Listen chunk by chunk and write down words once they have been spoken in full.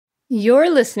You're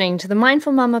listening to the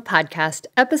Mindful Mama Podcast,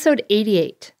 episode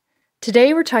 88.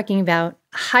 Today we're talking about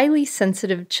highly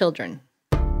sensitive children.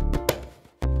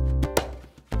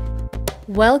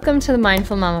 Welcome to the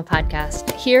Mindful Mama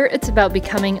Podcast. Here it's about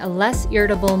becoming a less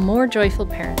irritable, more joyful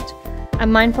parent. At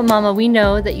Mindful Mama, we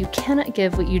know that you cannot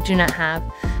give what you do not have.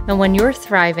 And when you're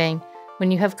thriving,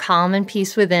 when you have calm and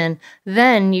peace within,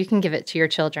 then you can give it to your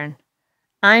children.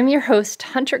 I'm your host,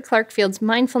 Hunter Clarkfield's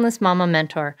Mindfulness Mama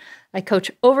Mentor. I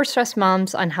coach overstressed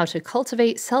moms on how to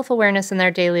cultivate self-awareness in their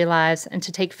daily lives and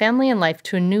to take family and life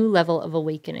to a new level of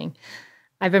awakening.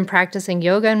 I've been practicing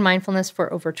yoga and mindfulness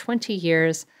for over 20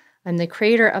 years. I'm the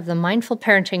creator of the Mindful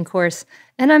Parenting course,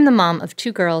 and I'm the mom of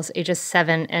 2 girls ages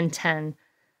 7 and 10.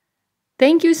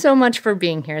 Thank you so much for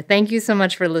being here. Thank you so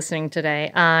much for listening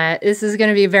today. This is going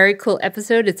to be a very cool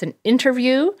episode. It's an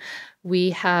interview.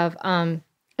 We have an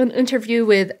interview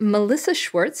with Melissa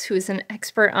Schwartz, who is an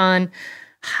expert on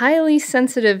highly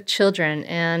sensitive children.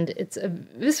 And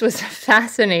this was a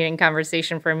fascinating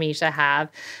conversation for me to have.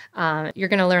 You're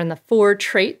going to learn the 4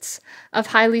 traits of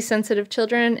highly sensitive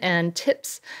children and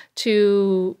tips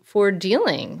for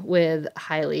dealing with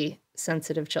highly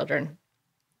sensitive children.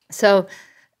 So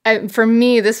for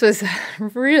me, this was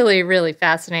really, really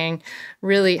fascinating,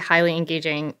 really highly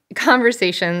engaging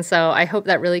conversation. So I hope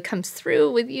that really comes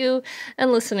through with you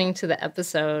and listening to the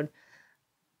episode.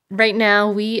 Right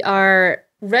now, we are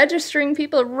registering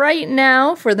people right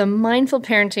now for the Mindful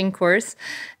Parenting course.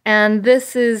 And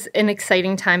this is an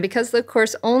exciting time because the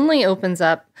course only opens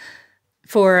up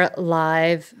for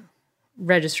live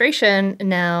registration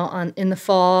now in the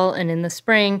fall and in the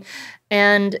spring.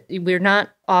 And we're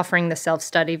not offering the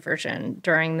self-study version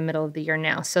during the middle of the year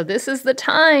now. So this is the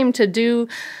time to do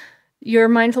your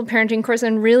Mindful Parenting course.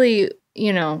 And really,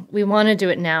 we want to do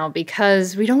it now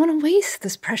because we don't want to waste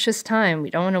this precious time. We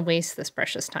don't want to waste this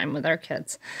precious time with our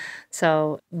kids.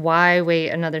 So why wait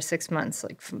another 6 months?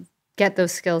 Get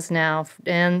those skills now.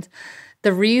 And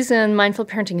the reason Mindful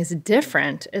Parenting is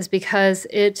different is because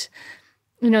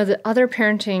the other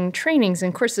parenting trainings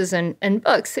and courses and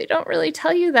books, they don't really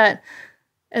tell you that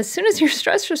as soon as your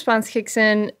stress response kicks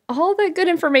in, all that good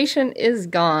information is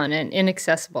gone and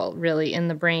inaccessible, really, in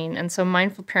the brain. And so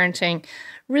mindful parenting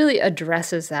really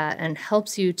addresses that and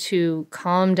helps you to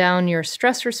calm down your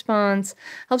stress response,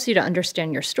 helps you to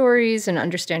understand your stories and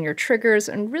understand your triggers,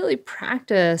 and really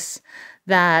practice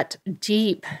that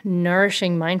deep,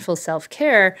 nourishing, mindful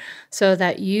self-care so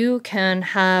that you can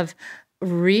have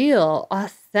real,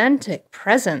 authentic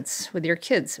presence with your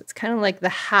kids. It's kind of like the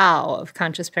how of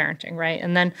conscious parenting, right?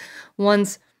 And then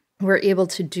once we're able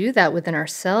to do that within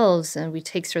ourselves and we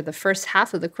take sort of the first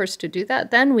half of the course to do that,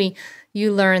 then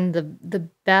you learn the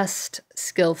best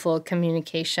skillful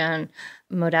communication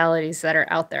modalities that are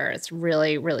out there. It's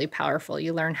really, really powerful.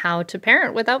 You learn how to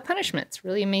parent without punishment. It's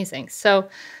really amazing. So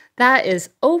that is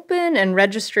open and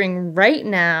registering right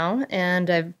now.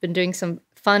 And I've been doing some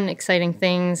fun, exciting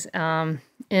things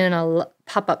in a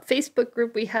pop-up Facebook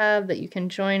group we have that you can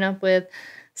join up with.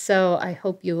 So I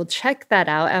hope you will check that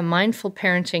out at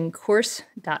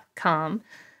mindfulparentingcourse.com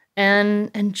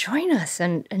and join us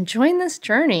and join this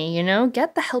journey,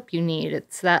 get the help you need.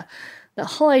 It's the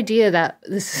whole idea that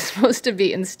this is supposed to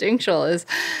be instinctual is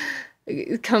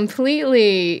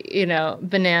completely,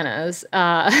 bananas.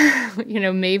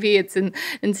 Maybe it's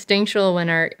instinctual when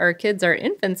our kids are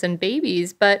infants and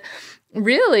babies, but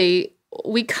really,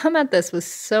 we come at this with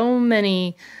so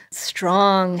many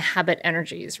strong habit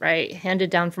energies, right? Handed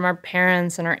down from our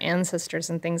parents and our ancestors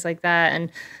and things like that.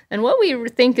 And what we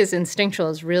think is instinctual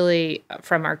is really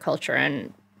from our culture.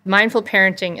 And mindful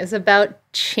parenting is about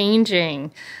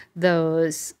changing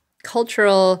those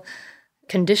cultural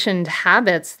conditioned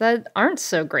habits that aren't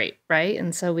so great, right?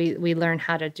 And so we learn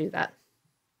how to do that.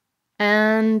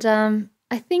 And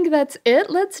I think that's it.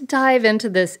 Let's dive into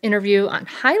this interview on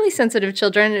highly sensitive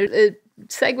children. It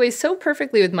segues so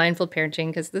perfectly with mindful parenting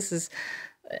because this is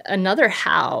another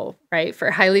how, right,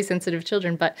 for highly sensitive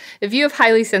children. But if you have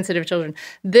highly sensitive children,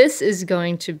 this is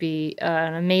going to be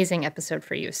an amazing episode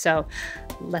for you. So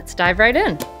let's dive right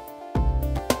in.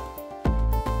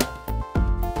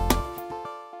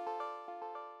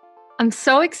 I'm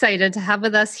so excited to have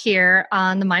with us here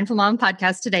on the Mindful Mom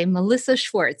podcast today, Melissa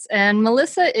Schwartz. And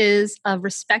Melissa is a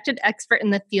respected expert in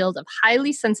the field of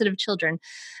highly sensitive children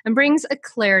and brings a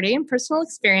clarity and personal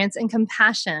experience and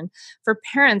compassion for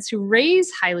parents who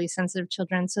raise highly sensitive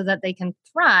children so that they can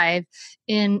thrive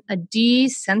in a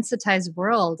desensitized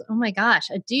world. Oh my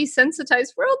gosh, a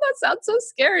desensitized world? That sounds so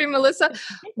scary, Melissa.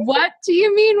 What do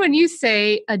you mean when you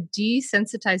say a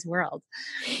desensitized world?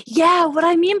 Yeah, what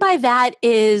I mean by that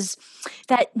is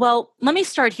Well, let me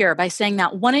start here by saying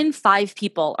that 1 in 5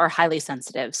 people are highly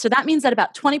sensitive. So that means that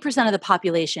about 20% of the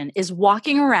population is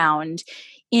walking around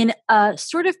in a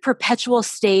sort of perpetual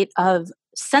state of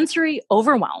sensory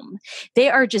overwhelm. They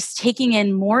are just taking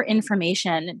in more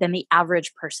information than the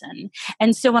average person.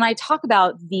 And so when I talk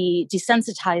about the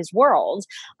desensitized world,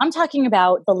 I'm talking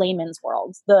about the layman's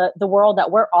world, the world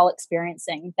that we're all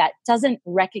experiencing that doesn't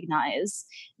recognize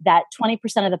that 20%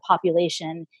 of the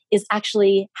population is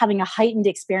actually having a heightened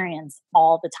experience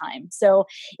all the time. So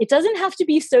it doesn't have to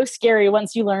be so scary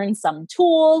once you learn some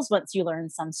tools, once you learn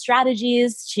some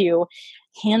strategies to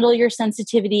handle your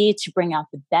sensitivity, to bring out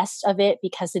the best of it,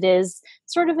 because it is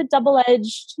sort of a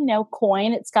double-edged,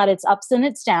 coin. It's got its ups and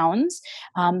its downs.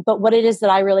 But what it is that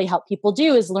I really help people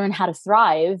do is learn how to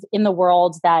thrive in the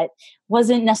world that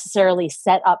wasn't necessarily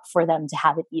set up for them to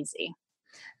have it easy.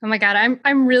 Oh my God,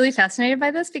 I'm really fascinated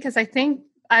by this because I think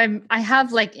I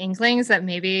have like inklings that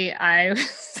maybe I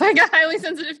was like a highly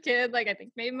sensitive kid. Like I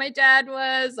think maybe my dad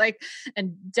was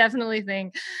and definitely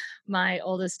think my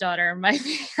oldest daughter might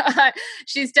be,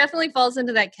 she's definitely falls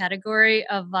into that category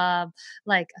of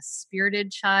like a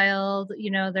spirited child.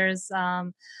 There's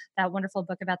that wonderful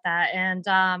book about that. And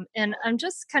I'm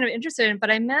just kind of interested in,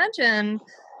 but I imagine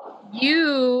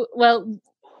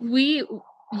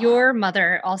your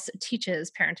mother also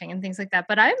teaches parenting and things like that.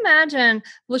 But I imagine,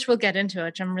 which we'll get into,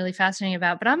 which I'm really fascinated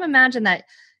about, but I'm imagine that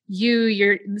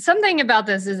you're something about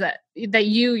this is that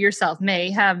you yourself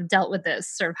may have dealt with this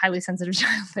sort of highly sensitive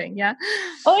child thing. Yeah.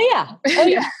 Oh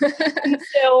yeah.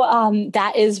 So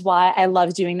that is why I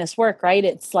love doing this work, right?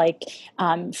 It's like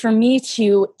for me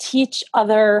to teach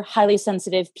other highly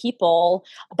sensitive people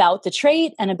about the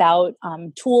trait and about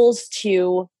tools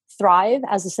to thrive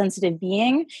as a sensitive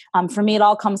being. For me, it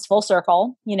all comes full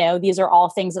circle. These are all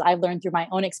things that I've learned through my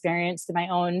own experience, through my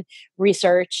own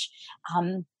research.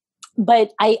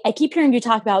 But I keep hearing you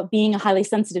talk about being a highly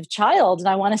sensitive child. And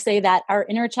I want to say that our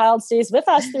inner child stays with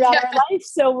us throughout our life.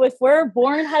 So if we're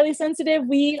born highly sensitive,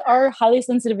 we are highly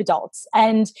sensitive adults.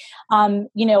 And,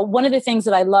 one of the things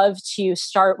that I love to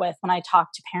start with when I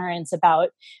talk to parents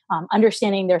about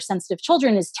understanding their sensitive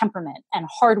children is temperament and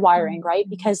hardwiring, right?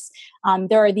 Because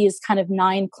there are these kind of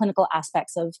 9 clinical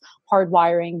aspects of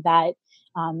hardwiring that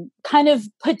kind of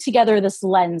put together this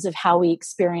lens of how we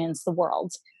experience the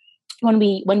world. When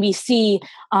we see,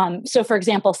 so for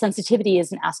example, sensitivity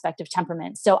is an aspect of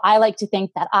temperament. So I like to think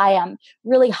that I am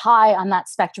really high on that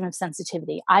spectrum of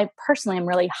sensitivity. I personally am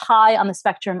really high on the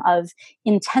spectrum of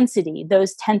intensity.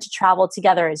 Those tend to travel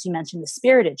together, as you mentioned, the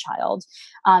spirited child.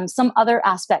 Some other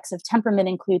aspects of temperament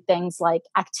include things like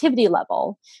activity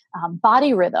level,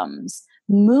 body rhythms,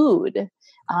 mood,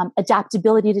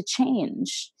 adaptability to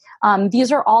change.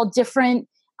 These are all different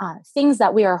things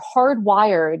that we are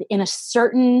hardwired in a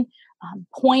certain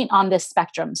point on this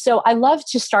spectrum. So I love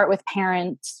to start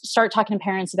talking to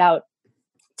parents about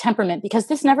temperament because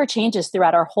this never changes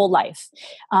throughout our whole life.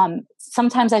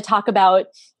 Sometimes I talk about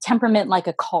temperament like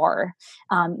a car.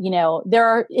 When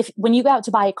you go out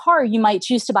to buy a car, you might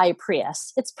choose to buy a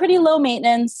Prius. It's pretty low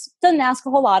maintenance, doesn't ask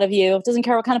a whole lot of you, doesn't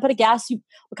care what kind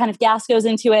of gas goes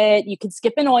into it. You could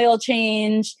skip an oil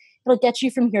change. It'll get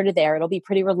you from here to there. It'll be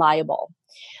pretty reliable.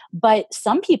 But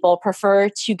some people prefer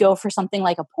to go for something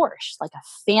like a Porsche, like a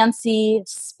fancy,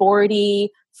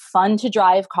 sporty, fun to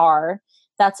drive car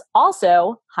that's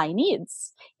also high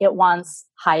needs. It wants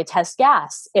high test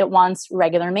gas. It wants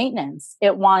regular maintenance.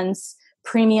 It wants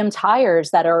premium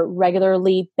tires that are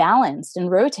regularly balanced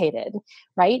and rotated,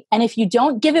 right? And if you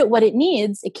don't give it what it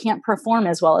needs, it can't perform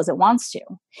as well as it wants to.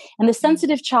 And the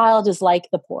sensitive child is like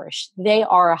the Porsche. They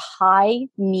are a high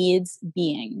needs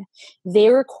being. They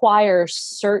require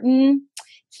certain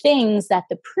things that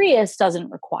the Prius doesn't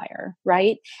require,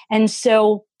 right? And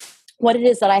so what it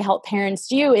is that I help parents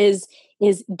do is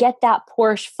get that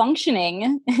Porsche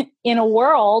functioning in a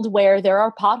world where there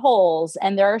are potholes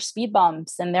and there are speed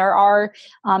bumps and there are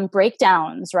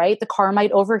breakdowns, right? The car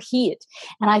might overheat.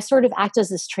 And I sort of act as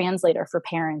this translator for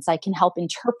parents. I can help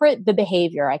interpret the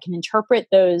behavior. I can interpret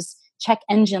those check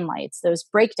engine lights, those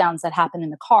breakdowns that happen in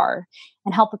the car,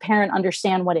 and help a parent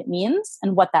understand what it means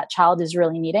and what that child is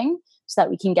really needing so that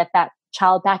we can get that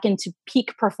child back into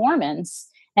peak performance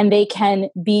and they can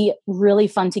be really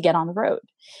fun to get on the road.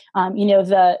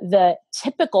 The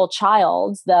typical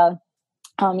child,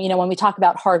 when we talk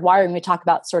about hardwiring, we talk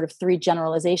about sort of 3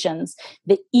 generalizations.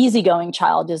 The easygoing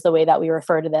child is the way that we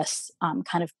refer to this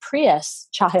kind of Prius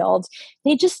child.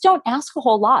 They just don't ask a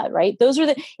whole lot, right?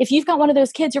 If you've got one of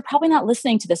those kids, you're probably not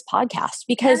listening to this podcast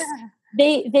because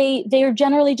They are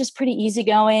generally just pretty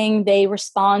easygoing. They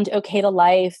respond okay to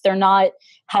life. They're not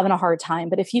having a hard time.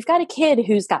 But if you've got a kid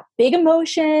who's got big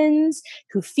emotions,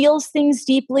 who feels things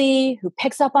deeply, who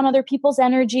picks up on other people's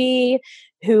energy,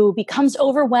 who becomes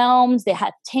overwhelmed, they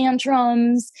have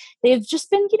tantrums, they've just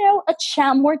been,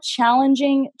 a more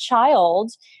challenging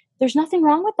child. There's nothing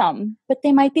wrong with them, but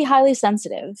they might be highly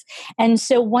sensitive. And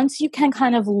so once you can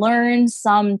kind of learn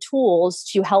some tools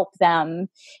to help them,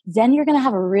 then you're going to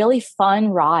have a really fun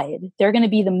ride. They're going to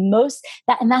be the most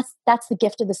that's the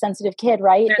gift of the sensitive kid,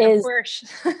 right? They're the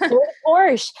Porsche. They're the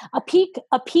Porsche,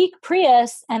 a peak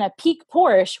Prius and a peak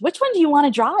Porsche. Which one do you want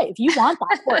to drive? You want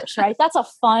that Porsche, right? That's a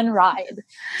fun ride.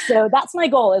 So that's my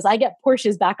goal, is I get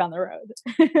Porsches back on the road.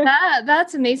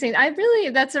 That's amazing.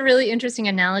 That's a really interesting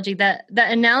analogy. That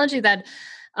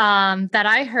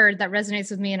I heard that resonates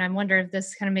with me, and I wonder if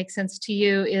this kind of makes sense to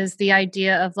you, is the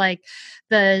idea of like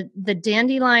the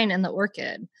dandelion and the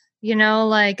orchid.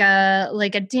 Like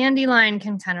a dandelion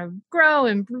can kind of grow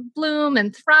and bloom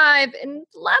and thrive in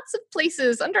lots of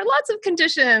places under lots of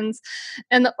conditions,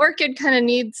 and the orchid kind of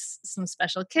needs some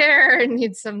special care and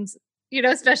needs some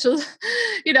special,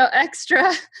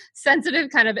 extra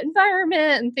sensitive kind of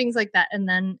environment and things like that. And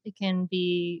then it can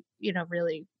be,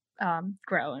 really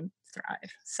grow and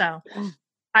thrive. So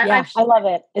I love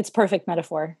it. It's perfect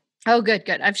metaphor. Oh, good.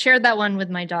 I've shared that one with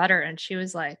my daughter, and she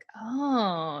was like,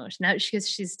 oh, now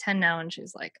she's 10 now. And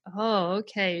she's like, oh,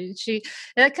 okay.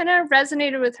 That kind of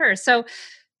resonated with her.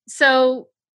 So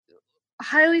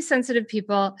highly sensitive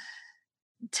people,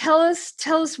 tell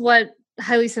us what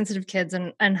highly sensitive kids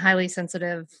and highly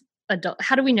sensitive adult,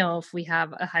 how do we know if we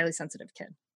have a highly sensitive kid?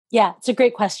 Yeah, it's a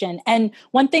great question. And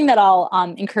one thing that I'll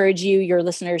encourage your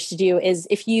listeners to do is,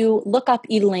 if you look up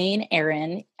Elaine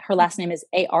Aron, her last name is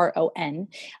Aron.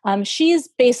 She's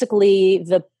basically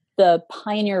the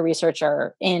pioneer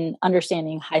researcher in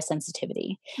understanding high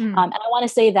sensitivity. And I want to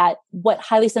say that what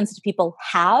highly sensitive people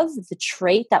have, the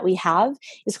trait that we have,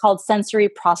 is called sensory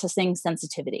processing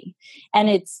sensitivity. And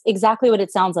it's exactly what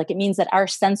it sounds like. It means that our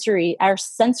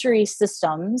sensory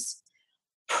systems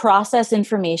process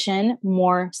information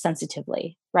more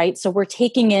sensitively, right? So we're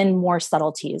taking in more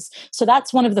subtleties. So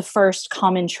that's one of the first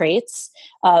common traits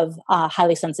of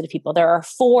highly sensitive people. There are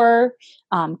 4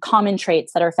 common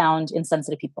traits that are found in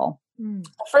sensitive people.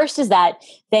 The first is that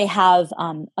they have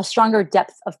a stronger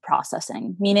depth of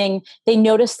processing, meaning they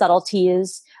notice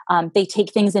subtleties, they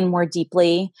take things in more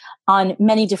deeply on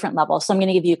many different levels. So I'm going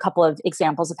to give you a couple of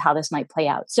examples of how this might play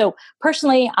out. So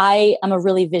personally, I am a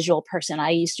really visual person. I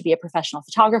used to be a professional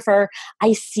photographer.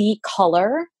 I see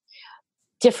color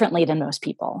differently than most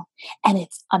people. And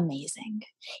it's amazing.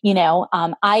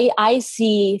 I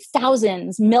see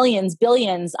thousands, millions,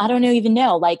 billions. I don't even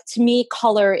know. Like, to me,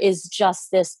 color is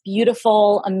just this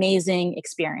beautiful, amazing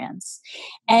experience.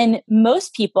 And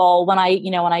most people, when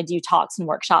I do talks and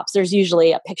workshops, there's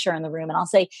usually a picture in the room, and I'll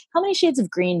say, how many shades of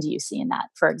green do you see in that,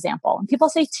 for example? And people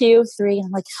say 2, 3. And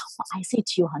I'm like, well, I see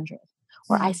 200.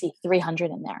 Or I see 300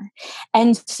 in there.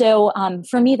 And so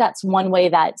for me, that's one way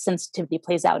that sensitivity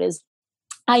plays out, is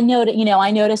I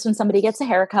notice when somebody gets a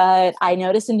haircut. I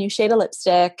notice a new shade of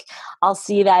lipstick. I'll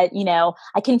see that,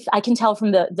 I can tell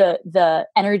from the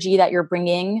energy that you're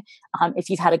bringing, if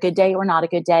you've had a good day or not a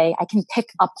good day. I can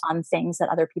pick up on things that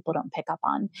other people don't pick up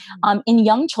on. In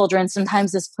young children,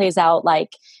 sometimes this plays out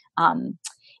like,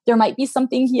 there might be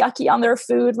something yucky on their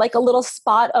food, like a little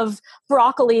spot of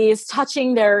broccoli is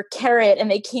touching their carrot and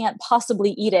they can't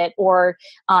possibly eat it. Or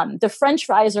the French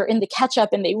fries are in the ketchup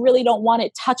and they really don't want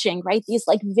it touching, right? These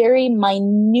like very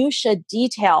minutia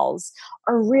details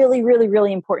are really, really,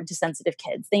 really important to sensitive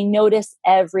kids. They notice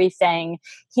everything.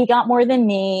 He got more than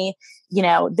me.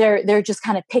 They're just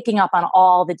kind of picking up on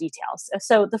all the details.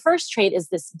 So the first trait is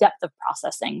this depth of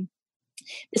processing.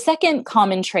 The second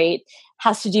common trait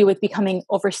has to do with becoming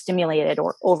overstimulated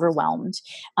or overwhelmed.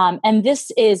 And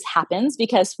this happens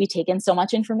because we take in so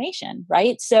much information,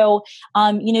 right? So,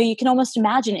 you can almost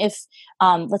imagine if,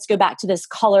 let's go back to this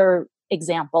color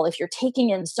example. If you're taking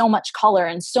in so much color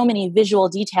and so many visual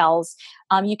details,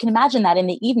 you can imagine that in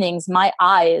the evenings, my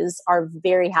eyes are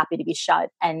very happy to be shut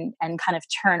and kind of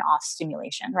turn off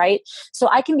stimulation, right? So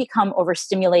I can become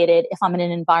overstimulated if I'm in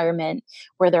an environment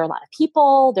where there are a lot of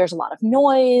people, there's a lot of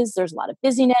noise, there's a lot of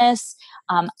busyness.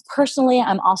 Personally,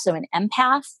 I'm also an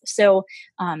empath. So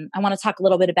I want to talk a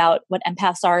little bit about what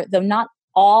empaths are, though not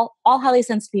all highly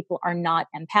sensitive people are not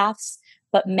empaths,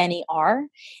 but many are.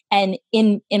 And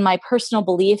in my personal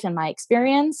belief and my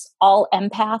experience, all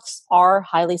empaths are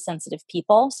highly sensitive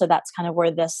people. So that's kind of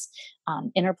where this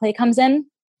interplay comes in.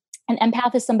 An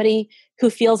empath is somebody who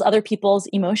feels other people's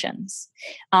emotions.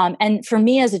 And for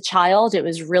me as a child, it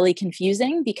was really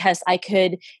confusing because I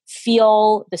could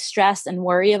feel the stress and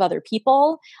worry of other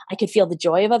people. I could feel the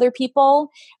joy of other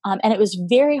people. And it was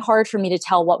very hard for me to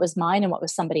tell what was mine and what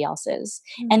was somebody else's.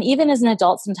 And even as an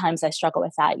adult, sometimes I struggle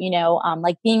with that.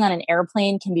 Like being on an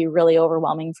airplane can be really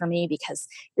overwhelming for me because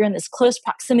you're in this close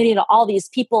proximity to all these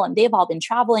people and they've all been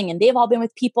traveling and they've all been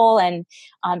with people. And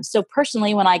so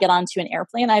personally, when I get onto an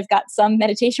airplane, I've got some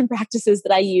meditation practices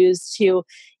that I use to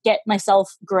get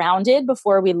myself grounded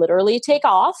before we literally take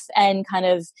off and kind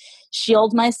of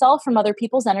shield myself from other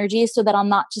people's energy so that I'm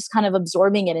not just kind of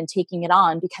absorbing it and taking it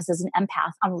on, because as an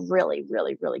empath, I'm really,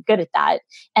 really, really good at that.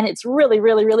 And it's really,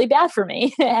 really, really bad for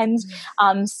me. And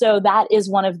so that is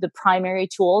one of the primary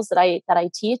tools that I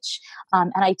teach.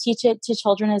 And I teach it to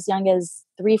children as young as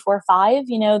 3, 4, 5.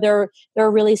 There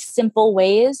are really simple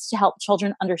ways to help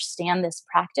children understand this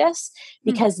practice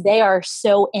because they are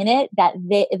so in it that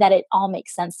it all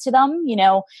makes sense to them.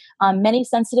 Many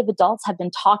sensitive adults have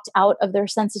been talked out of their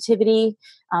sensitivity.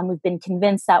 We've been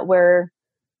convinced that we're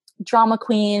drama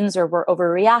queens, or we're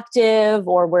overreactive,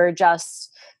 or we're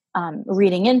just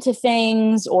reading into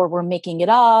things, or we're making it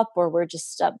up, or we're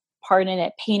just pardon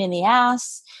it, pain in the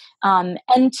ass.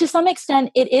 And to some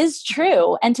extent, it is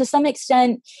true. And to some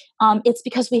extent, it's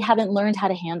because we haven't learned how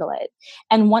to handle it.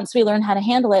 And once we learn how to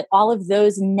handle it, all of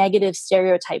those negative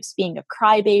stereotypes, being a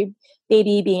crybaby,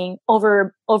 being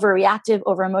overreactive,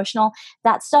 over emotional,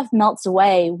 that stuff melts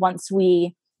away once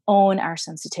we own our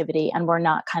sensitivity and we're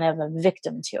not kind of a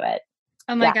victim to it.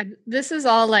 Oh my God, this is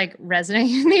all like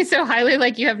resonating with me so highly.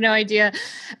 Like you have no idea.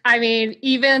 I mean,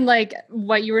 even like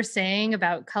what you were saying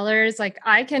about colors, like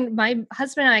my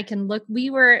husband and I can look,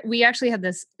 we actually had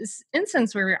this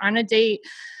instance where we were on a date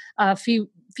a few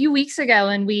weeks ago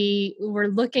and we were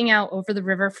looking out over the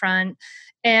riverfront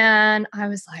and I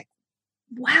was like,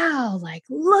 wow, like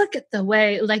look at the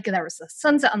way, like there was the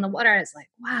sunset on the water. I was like,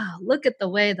 wow, look at the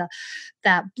way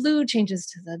that blue changes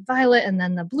to the violet and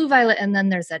then the blue violet. And then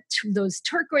there's those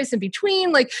turquoise in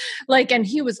between. Like, and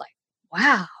he was like,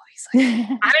 wow. He's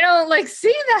like, I don't like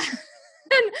see that.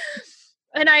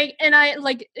 and I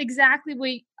like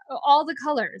exactly all the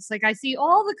colors. Like I see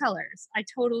all the colors.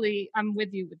 I'm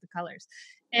with you with the colors.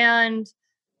 And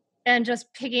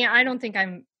just picking, I don't think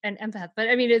I'm an empath, but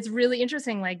I mean, it's really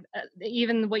interesting. Like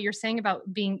even what you're saying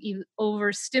about being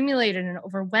overstimulated and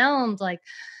overwhelmed, like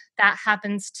that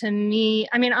happens to me.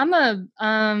 I mean, I'm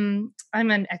an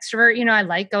extrovert, I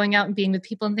like going out and being with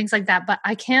people and things like that, but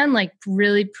I can like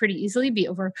really pretty easily be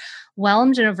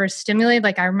overwhelmed and overstimulated.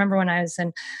 Like I remember when I was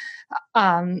in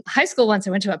high school once,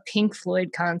 I went to a Pink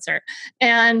Floyd concert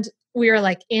and we were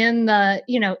like in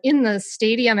the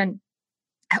stadium, and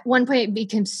at one point it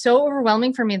became so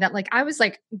overwhelming for me that like, I was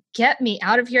like, get me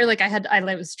out of here. Like I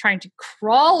was trying to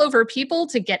crawl over people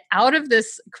to get out of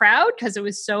this crowd because it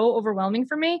was so overwhelming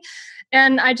for me.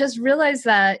 And I just realized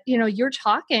that, you're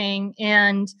talking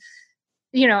and,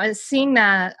 seeing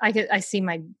that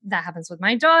that happens with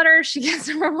my daughter. She gets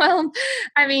overwhelmed.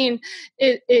 I mean,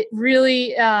 it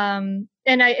really,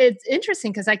 it's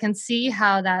interesting because I can see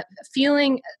how that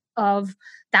feeling of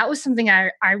that was something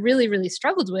I really, really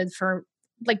struggled with for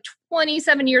like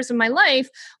 27 years of my life,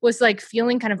 was like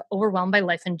feeling kind of overwhelmed by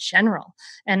life in general.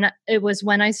 And it was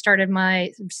when I started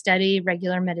my steady,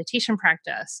 regular meditation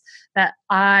practice that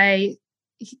I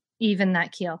even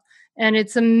that keel. And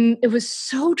it was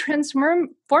so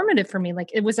transformative for me.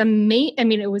 Like it was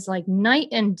it was like night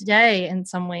and day in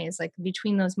some ways, like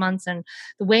between those months and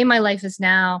the way my life is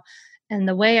now. And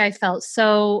the way I felt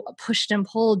so pushed and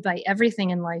pulled by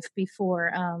everything in life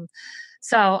before.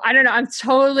 So I don't know. I'm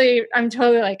totally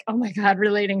like, oh my God,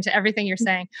 relating to everything you're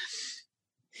saying.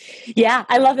 Yeah,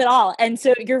 I love it all. And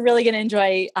so you're really going to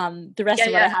enjoy the rest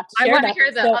of what I have to share. I want to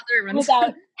hear the other ones.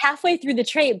 About halfway through the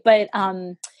trait, but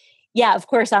yeah, of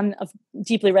course, I'm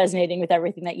deeply resonating with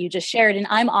everything that you just shared. And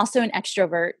I'm also an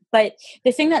extrovert. But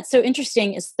the thing that's so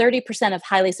interesting is 30% of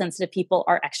highly sensitive people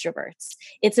are extroverts.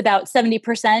 It's about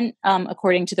 70%,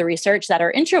 according to the research, that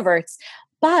are introverts.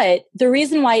 But the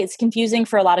reason why it's confusing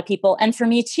for a lot of people, and for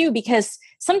me too, because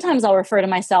sometimes I'll refer to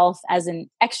myself as an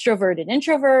extroverted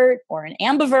introvert or an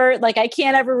ambivert. Like I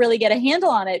can't ever really get a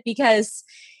handle on it because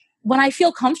when I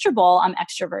feel comfortable, I'm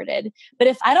extroverted. But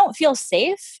if I don't feel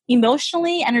safe,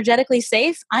 emotionally, energetically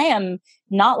safe, I am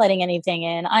not letting anything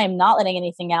in. I am not letting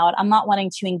anything out. I'm not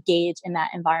wanting to engage in that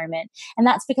environment. And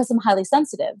that's because I'm highly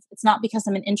sensitive. It's not because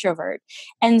I'm an introvert.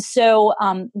 And so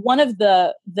one of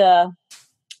the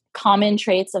common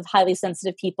traits of highly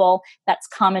sensitive people that's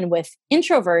common with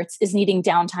introverts is needing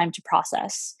downtime to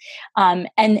process.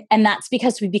 And that's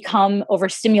because we become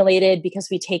overstimulated because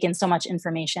we take in so much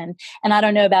information. And I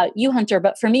don't know about you, Hunter,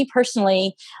 but for me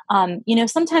personally,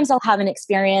 sometimes I'll have an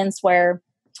experience where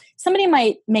somebody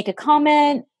might make a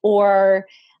comment, or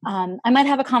I might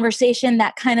have a conversation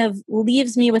that kind of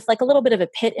leaves me with like a little bit of a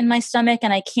pit in my stomach,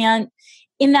 and I can't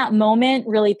in that moment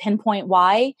really pinpoint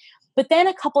why. But then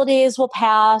a couple of days will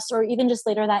pass, or even just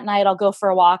later that night, I'll go for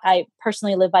a walk. I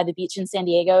personally live by the beach in San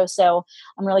Diego, so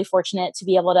I'm really fortunate to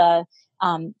be able to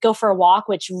go for a walk,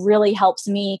 which really helps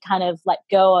me kind of let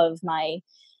go of my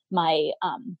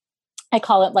I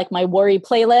call it like my worry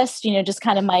playlist, just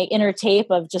kind of my inner tape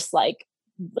of just like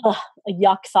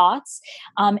yuck thoughts.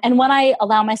 And when I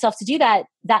allow myself to do that,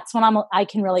 that's when I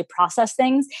can really process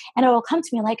things, and it will come to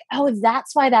me like, oh,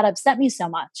 that's why that upset me so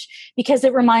much, because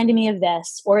it reminded me of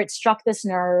this, or it struck this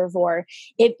nerve, or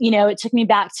it took me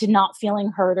back to not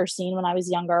feeling heard or seen when I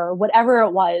was younger, or whatever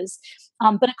it was.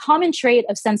 But a common trait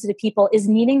of sensitive people is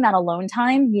needing that alone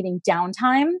time, needing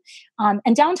downtime.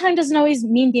 And downtime doesn't always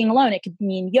mean being alone. It could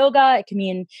mean yoga. It could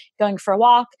mean going for a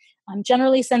walk.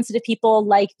 Generally, sensitive people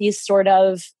like these sort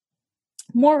of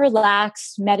more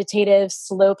relaxed, meditative,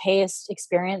 slow-paced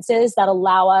experiences that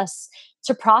allow us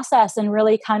to process and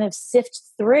really kind of sift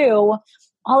through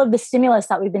all of the stimulus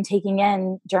that we've been taking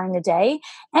in during the day.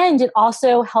 And it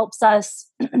also helps us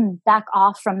back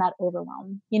off from that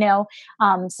overwhelm.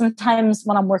 Sometimes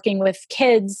when I'm working with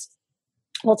kids,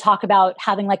 we'll talk about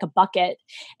having like a bucket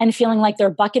and feeling like their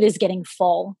bucket is getting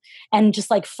full, and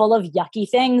just like full of yucky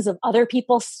things, of other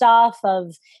people's stuff,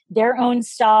 of their own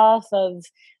stuff, of,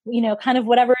 kind of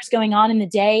whatever is going on in the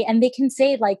day. And they can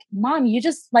say like, Mom, you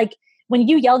just like, when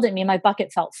you yelled at me, my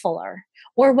bucket felt fuller,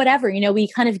 or whatever. We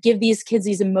kind of give these kids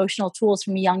these emotional tools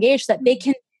from a young age that they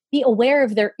can be aware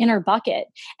of their inner bucket.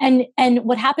 And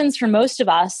what happens for most of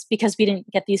us, because we didn't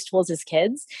get these tools as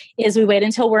kids, is we wait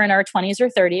until we're in our 20s or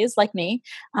 30s, like me,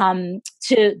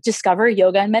 to discover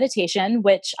yoga and meditation,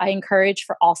 which I encourage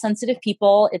for all sensitive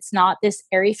people. It's not this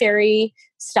airy-fairy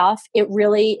stuff. It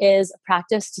really is a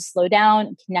practice to slow down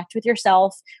and connect with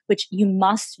yourself, which you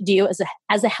must do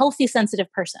as a healthy,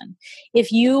 sensitive person.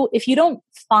 If you don't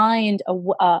find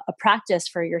a practice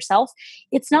for yourself,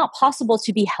 it's not possible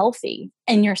to be healthy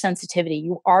in your sensitivity.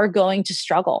 You are going to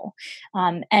struggle,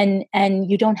 and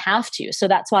you don't have to. So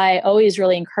that's why I always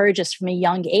really encourage us from a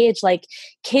young age. Like,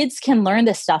 kids can learn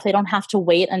this stuff. They don't have to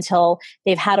wait until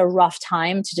they've had a rough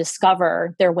time to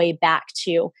discover their way back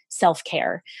to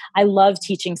self-care. I love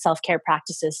teaching self-care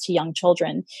practices to young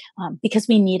children because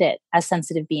we need it as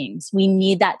sensitive beings. We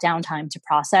need that downtime to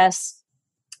process,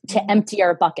 to empty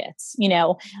our buckets.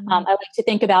 I like to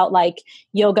think about like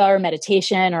yoga or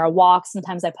meditation or a walk.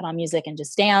 Sometimes I put on music and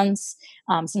just dance.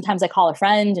 Sometimes I call a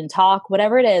friend and talk,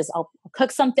 whatever it is. I'll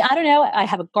cook something. I don't know. I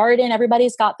have a garden.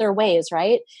 Everybody's got their ways,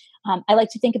 right? I like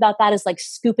to think about that as like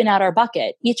scooping out our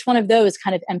bucket. Each one of those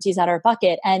kind of empties out our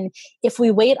bucket. And if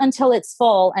we wait until it's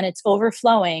full and it's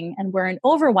overflowing and we're in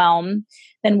overwhelm,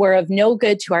 then we're of no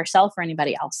good to ourselves or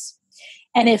anybody else.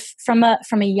 And if from a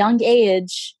young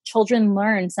age,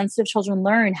 sensitive children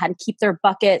learn how to keep their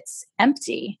buckets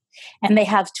empty, and they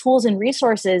have tools and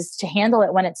resources to handle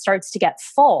it when it starts to get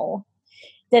full,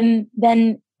 then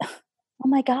oh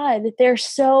my God, they're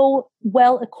so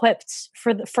well equipped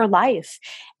for life.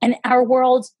 And our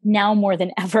world now more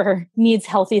than ever needs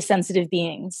healthy, sensitive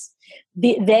beings.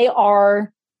 They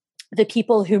are the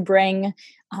people who bring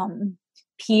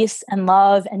peace and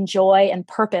love and joy and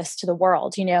purpose to the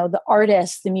world. The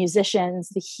artists, the musicians,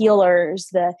 the healers,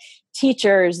 the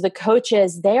teachers, the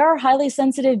coaches, they are highly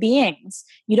sensitive beings.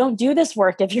 You don't do this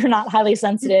work if you're not highly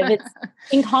sensitive. It's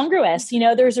incongruous.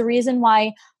 There's a reason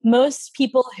why most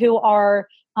people who are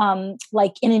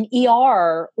like in an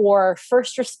ER or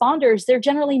first responders, they're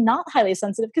generally not highly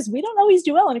sensitive because we don't always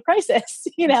do well in a crisis.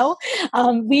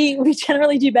 We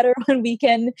generally do better when we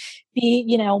can be,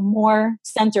 more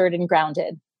centered and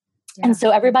grounded. Yeah. And so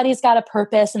everybody's got a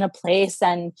purpose and a place,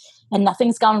 and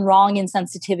nothing's gone wrong in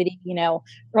sensitivity.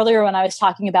 Earlier when I was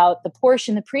talking about the Porsche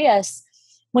and the Prius,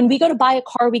 when we go to buy a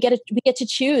car, we get to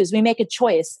choose, we make a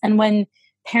choice. And when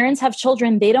parents have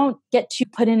children, they don't get to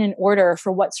put in an order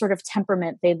for what sort of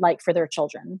temperament they'd like for their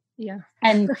children. Yeah.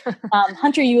 And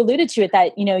Hunter, you alluded to it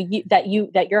that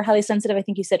that you're highly sensitive. I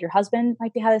think you said your husband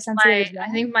might be highly sensitive. I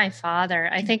think my father.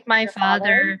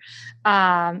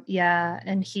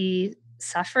 And he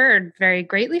suffered very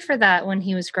greatly for that when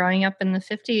he was growing up in the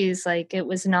 50s. Like, it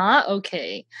was not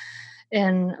okay,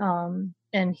 and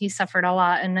he suffered a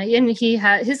lot. And he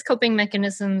had his coping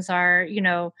mechanisms are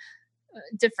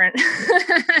different.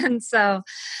 And so,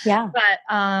 yeah. But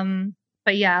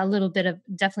But yeah, a little bit of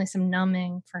definitely some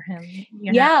numbing for him.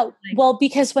 Well,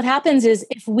 because what happens is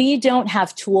if we don't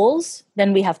have tools,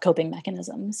 then we have coping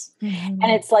mechanisms. And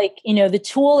it's like, the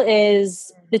tool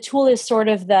is sort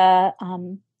of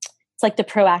it's like the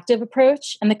proactive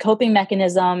approach, and the coping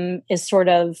mechanism is sort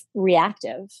of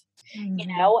reactive,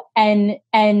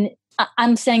 and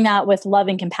I'm saying that with love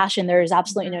and compassion. There is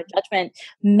absolutely no judgment.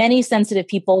 Many sensitive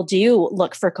people do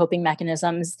look for coping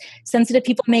mechanisms. Sensitive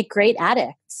people make great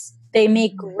addicts. They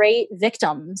make great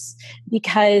victims,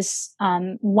 because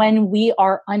when we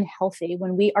are unhealthy,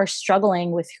 when we are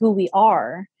struggling with who we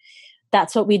are,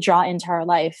 that's what we draw into our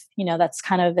life. That's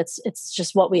kind of, it's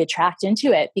just what we attract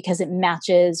into it, because it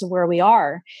matches where we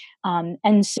are.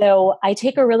 And so I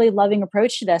take a really loving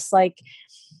approach to this. Like,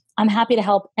 I'm happy to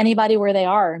help anybody where they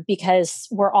are, because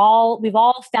we've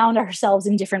all found ourselves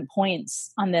in different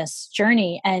points on this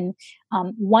journey. And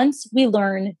once we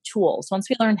learn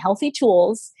healthy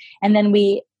tools, and then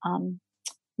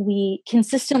we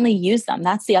consistently use them.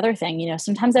 That's the other thing.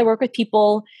 Sometimes I work with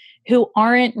people who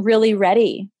aren't really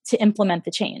ready to implement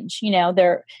the change. And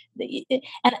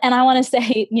I want to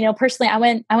say, personally, I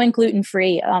went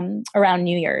gluten-free around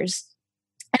New Year's.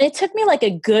 And it took me like a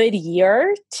good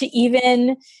year to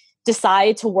even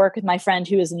decide to work with my friend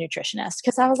who is a nutritionist,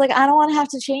 because I was like, I don't want to have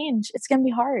to change. It's going to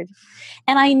be hard.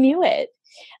 And I knew it.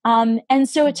 And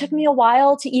so it took me a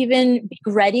while to even be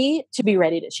ready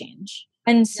to change.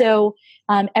 And so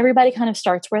everybody kind of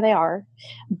starts where they are.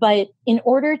 But in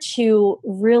order to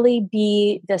really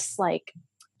be this like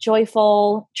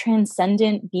joyful,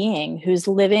 transcendent being who's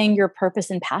living your purpose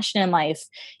and passion in life,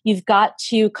 you've got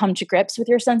to come to grips with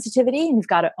your sensitivity, and you've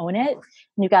got to own it, and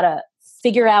you've got to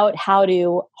figure out how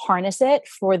to harness it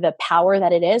for the power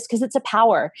that it is, because it's a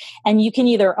power, and you can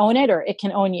either own it or it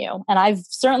can own you. And I've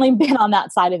certainly been on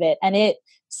that side of it, and it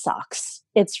sucks.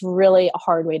 It's really a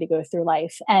hard way to go through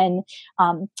life. And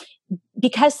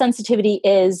because sensitivity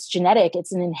is genetic,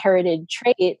 it's an inherited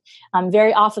trait.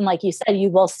 Very often, like you said, you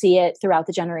will see it throughout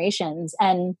the generations.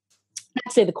 And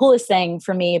I'd say the coolest thing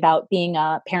for me about being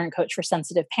a parent coach for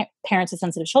sensitive parents with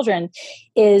sensitive children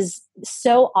is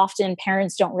so often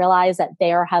parents don't realize that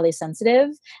they are highly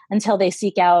sensitive until they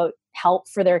seek out help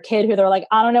for their kid, who they're like,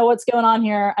 I don't know what's going on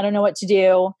here. I don't know what to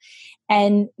do.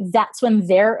 And that's when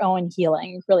their own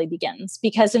healing really begins.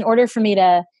 Because in order for me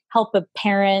to help a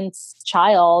parent's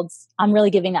child, I'm really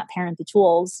giving that parent the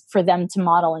tools for them to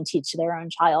model and teach to their own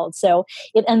child. So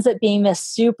it ends up being this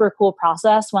super cool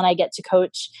process when I get to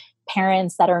coach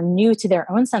parents that are new to their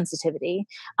own sensitivity.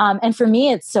 And for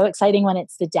me, it's so exciting when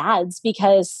it's the dads,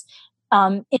 because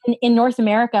in North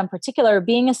America in particular,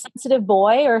 being a sensitive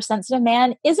boy or a sensitive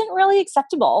man isn't really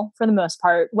acceptable for the most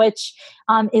part, which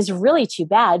is really too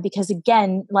bad, because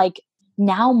again, like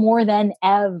now more than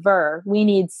ever, we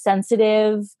need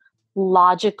sensitive,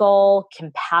 logical,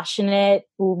 compassionate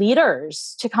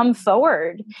leaders to come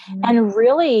forward and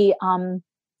really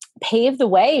pave the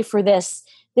way for this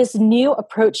new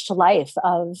approach to life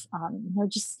of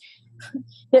just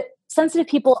that sensitive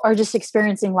people are just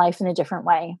experiencing life in a different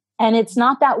way. And it's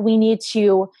not that we need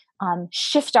to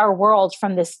shift our world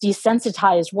from this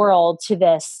desensitized world to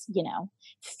this,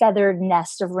 feathered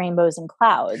nest of rainbows and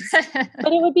clouds.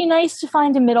 But it would be nice to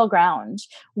find a middle ground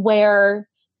where,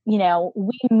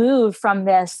 we move from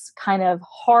this kind of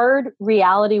hard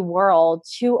reality world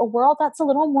to a world that's a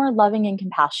little more loving and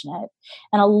compassionate,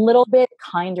 and a little bit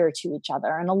kinder to each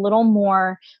other, and a little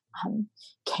more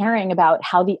caring about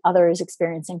how the other is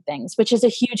experiencing things, which is a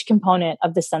huge component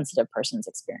of the sensitive person's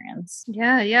experience.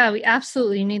 Yeah, we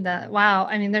absolutely need that. Wow.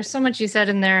 I mean, there's so much you said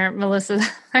in there, Melissa,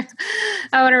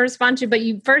 I want to respond to, but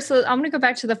I'm going to go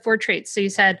back to the 4 traits. So you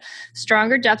said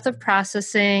stronger depth of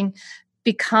processing,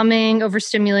 becoming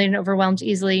overstimulated and overwhelmed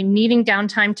easily, needing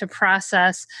downtime to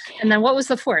process. And then what was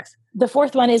the 4th? The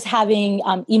 4th one is having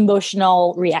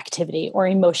emotional reactivity or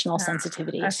emotional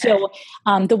sensitivity. Okay. So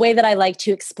the way that I like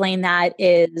to explain that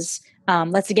is,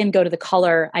 let's again go to the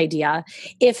color idea.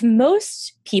 If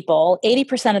most people,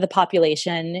 80% of the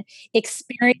population,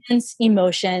 experience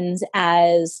emotions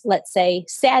as, let's say,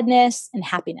 sadness and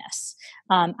happiness,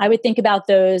 I would think about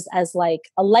those as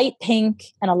like a light pink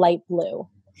and a light blue.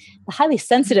 The highly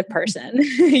sensitive person,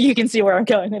 you can see where I'm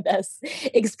going with this,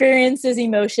 experiences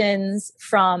emotions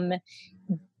from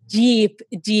deep,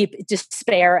 deep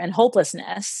despair and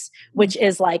hopelessness, which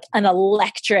is like an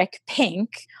electric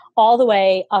pink, all the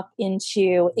way up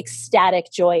into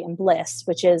ecstatic joy and bliss,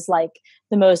 which is like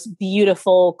the most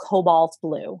beautiful cobalt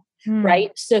blue,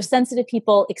 right? So sensitive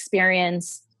people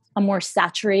experience a more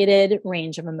saturated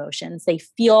range of emotions. They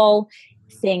feel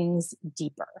things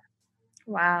deeper.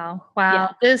 Wow.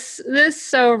 Wow. Yeah. This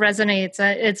so resonates.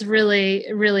 It's really,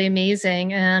 really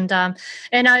amazing. And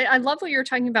I love what you're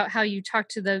talking about, how you talk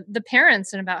to the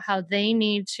parents and about how they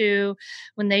need to,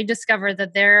 when they discover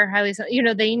that they're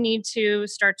they need to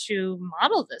start to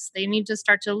model this. They need to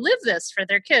start to live this for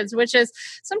their kids, which is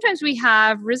sometimes we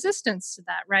have resistance to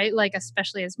that, right? Like,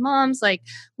 especially as moms, like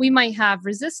we might have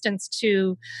resistance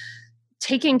to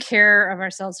taking care of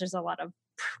ourselves. There's a lot of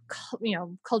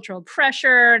cultural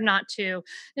pressure not to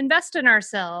invest in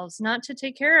ourselves, not to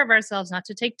take care of ourselves, not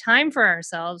to take time for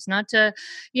ourselves, not to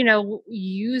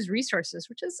use resources,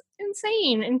 which is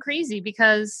insane and crazy,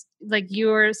 because like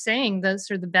you're saying, the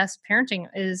sort of the best parenting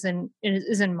is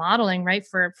in modeling, right,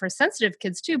 for sensitive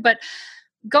kids too. But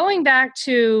going back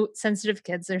to sensitive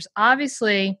kids, there's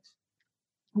obviously,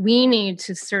 we need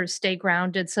to sort of stay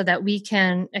grounded so that we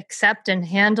can accept and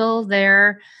handle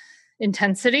their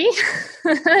intensity,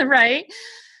 right?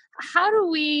 How do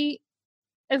we,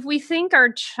 if we think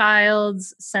our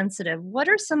child's sensitive, what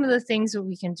are some of the things that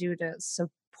we can do to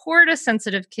support a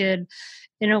sensitive kid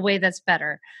in a way that's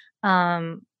better?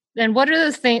 And what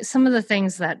are some of the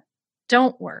things that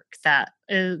don't work, that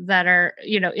are,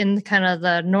 in kind of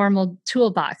the normal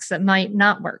toolbox that might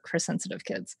not work for sensitive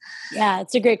kids? Yeah,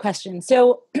 it's a great question.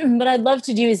 So what I'd love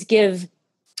to do is give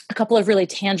a couple of really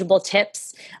tangible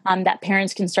tips that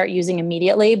parents can start using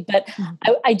immediately. But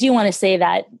I do want to say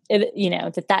that,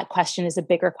 that question is a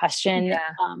bigger question. Yeah.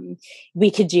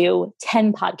 We could do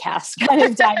 10 podcasts kind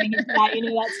of diving into that.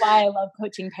 That's why I love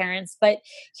coaching parents. But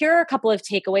here are a couple of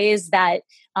takeaways that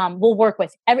will work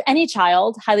with any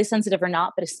child, highly sensitive or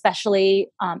not, but especially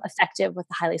effective with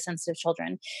the highly sensitive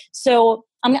children. So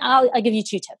I'll give you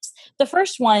 2 tips. The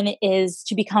first one is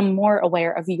to become more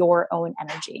aware of your own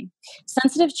energy.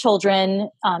 Sensitive children,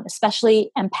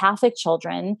 especially empathic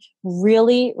children,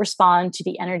 really respond to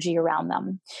the energy around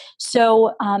them.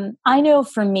 So I know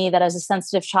for me that as a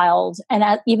sensitive child, and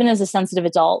even as a sensitive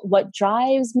adult, what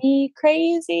drives me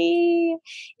crazy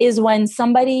is when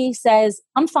somebody says,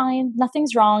 "I'm fine,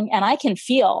 nothing's wrong," and I can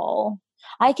feel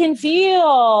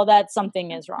that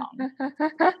something is wrong.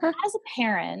 As a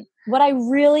parent, what I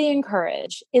really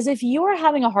encourage is, if you are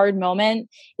having a hard moment,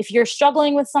 if you're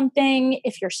struggling with something,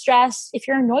 if you're stressed, if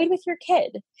you're annoyed with your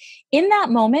kid, in that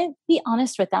moment, be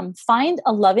honest with them. Find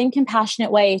a loving,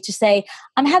 compassionate way to say,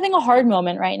 "I'm having a hard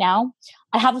moment right now.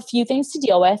 I have a few things to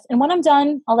deal with. And when I'm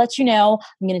done, I'll let you know.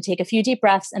 I'm going to take a few deep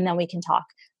breaths and then we can talk.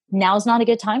 Now's not a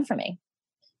good time for me."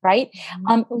 Right?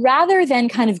 Rather than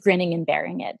kind of grinning and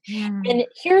bearing it. And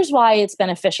here's why it's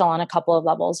beneficial on a couple of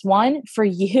levels. One, for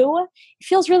you, it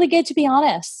feels really good to be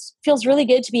honest. It feels really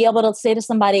good to be able to say to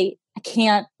somebody, "I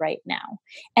can't right now."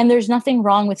 And there's nothing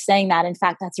wrong with saying that. In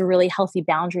fact, that's a really healthy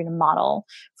boundary to model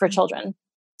for children.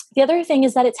 The other thing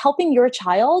is that it's helping your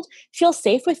child feel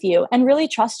safe with you and really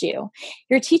trust you.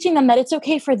 You're teaching them that it's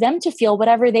okay for them to feel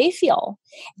whatever they feel.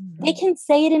 They can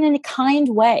say it in a kind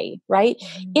way, right?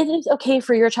 It is okay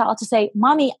for your child to say,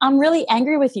 "Mommy, I'm really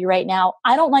angry with you right now.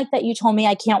 I don't like that you told me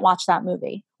I can't watch that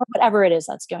movie," or whatever it is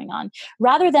that's going on.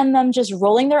 Rather than them just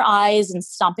rolling their eyes and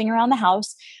stomping around the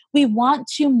house, we want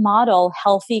to model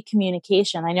healthy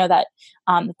communication. I know that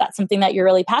that's something that you're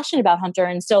really passionate about, Hunter.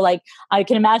 And so I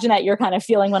can imagine that you're kind of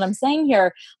feeling what I'm saying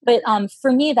here. But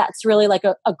for me, that's really like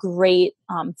a great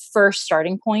first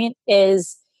starting point,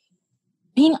 is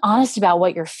being honest about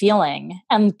what you're feeling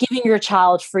and giving your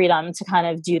child freedom to kind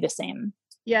of do the same.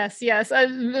 Yes, yes.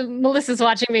 Melissa's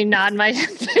watching me nod my head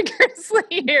vigorously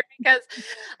here, because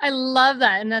I love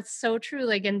that. And that's so true.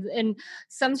 And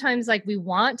sometimes we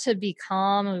want to be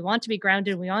calm and we want to be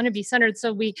grounded. We want to be centered.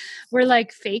 So we're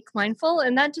like fake mindful,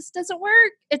 and that just doesn't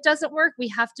work. It doesn't work. We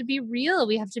have to be real.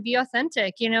 We have to be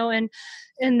authentic, and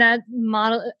that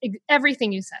model,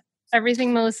 everything you said.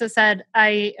 Everything Melissa said,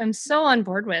 I am so on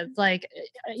board with.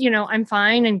 I'm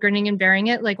fine and grinning and bearing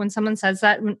it. Like when someone says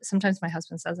that, sometimes my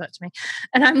husband says that to me,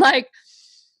 and I'm like,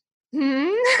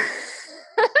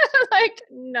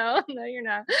 no, you're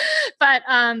not. But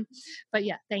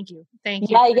yeah, thank you.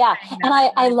 Yeah. And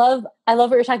I love what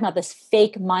you're talking about, this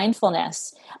fake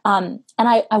mindfulness. And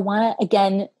I want to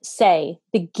again say,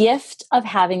 the gift of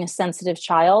having a sensitive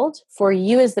child for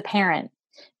you as the parent,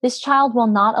 this child will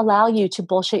not allow you to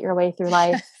bullshit your way through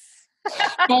life.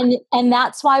 and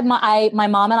that's why my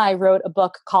mom and I wrote a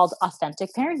book called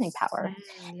Authentic Parenting Power.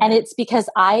 And it's because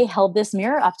I held this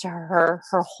mirror up to her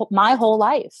my whole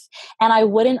life. And I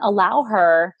wouldn't allow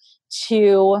her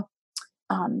to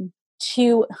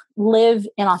to live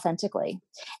inauthentically.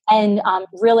 And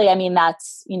really, I mean,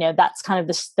 that's kind of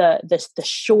the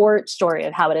short story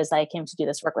of how it is that I came to do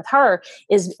this work with her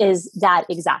is that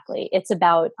exactly. It's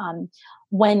about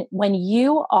when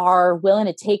you are willing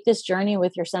to take this journey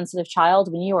with your sensitive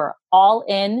child, when you are all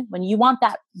in, when you want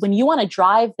to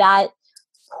drive that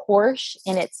Porsche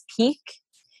in its peak,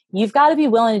 you've got to be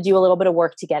willing to do a little bit of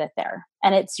work to get it there.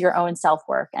 And it's your own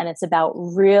self-work. And it's about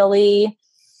really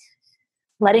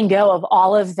letting go of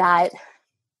all of that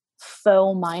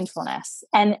faux mindfulness.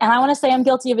 And I want to say I'm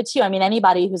guilty of it too. I mean,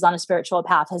 anybody who's on a spiritual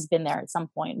path has been there at some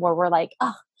point where we're like,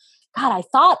 oh God, I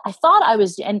thought I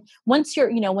was, and once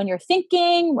you're, when you're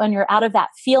thinking, when you're out of that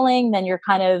feeling, then you're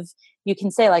kind of, you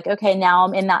can say like, okay, now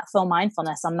I'm in that faux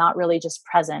mindfulness. I'm not really just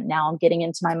present. Now I'm getting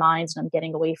into my mind and I'm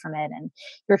getting away from it. And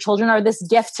your children are this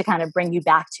gift to kind of bring you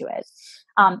back to it.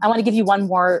 I want to give you one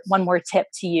more tip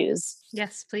to use.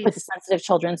 Yes, please. With the sensitive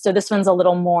children. So this one's a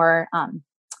little more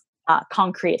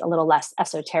concrete, a little less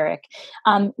esoteric.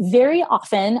 Very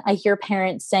often I hear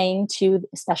parents saying to,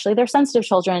 especially their sensitive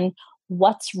children,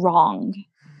 what's wrong?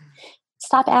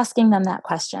 Stop asking them that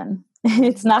question.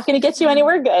 It's not going to get you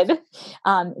anywhere good.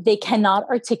 They cannot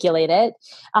articulate it.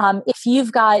 If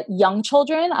you've got young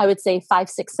children, I would say 5,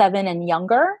 6, 7 and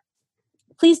younger,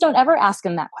 please don't ever ask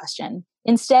them that question.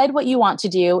 Instead, what you want to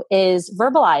do is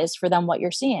verbalize for them what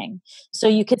you're seeing. So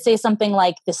you could say something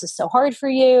like, this is so hard for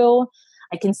you.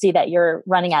 I can see that you're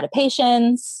running out of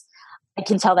patience. I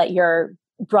can tell that your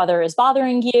brother is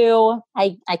bothering you.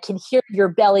 I can hear your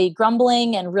belly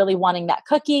grumbling and really wanting that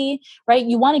cookie, right?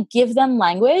 You want to give them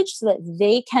language so that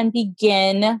they can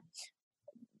begin.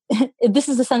 This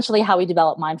is essentially how we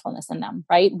develop mindfulness in them,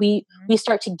 right? We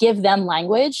start to give them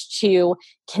language to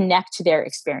connect to their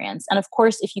experience. And of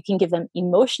course, if you can give them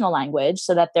emotional language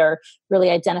so that they're really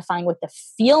identifying with the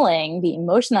feeling, the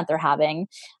emotion that they're having.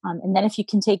 And then if you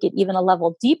can take it even a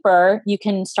level deeper, you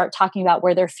can start talking about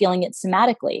where they're feeling it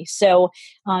somatically. So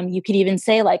you could even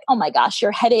say like, oh my gosh,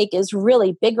 your headache is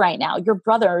really big right now. Your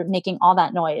brother making all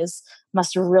that noise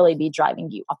must really be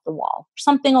driving you up the wall.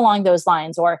 Something along those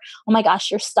lines. Or, oh my gosh,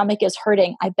 your stomach is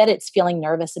hurting. I bet it's feeling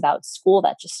nervous about school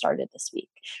that just started this week,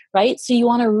 right? So you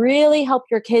want to really help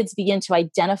your kids begin to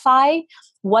identify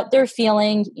what they're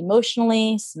feeling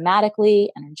emotionally, somatically,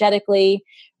 energetically,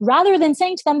 rather than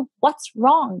saying to them, what's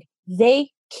wrong? They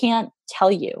can't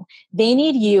tell you. They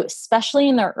need you, especially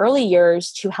in their early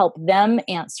years, to help them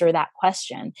answer that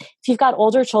question. If you've got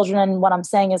older children and what I'm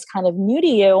saying is kind of new to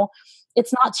you,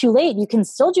 it's not too late. You can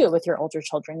still do it with your older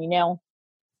children.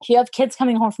 If you have kids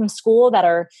coming home from school that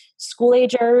are school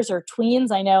agers or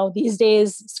tweens, I know these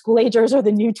days school agers are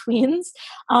the new tweens.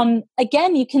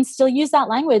 Again, you can still use that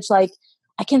language. Like,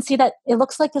 I can see that it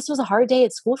looks like this was a hard day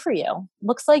at school for you.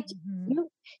 Looks like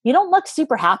you don't look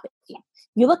super happy.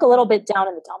 You look a little bit down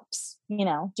in the dumps. Do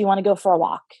you want to go for a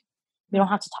walk? We don't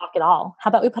have to talk at all. How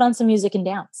about we put on some music and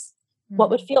dance? What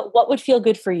would feel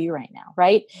good for you right now,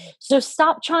 right? So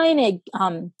stop trying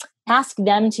to ask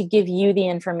them to give you the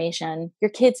information. Your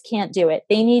kids can't do it.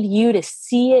 They need you to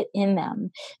see it in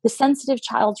them. The sensitive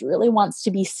child really wants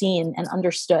to be seen and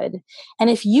understood. And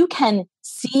if you can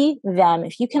see them,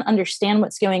 if you can understand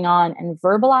what's going on and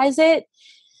verbalize it,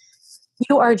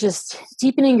 you are just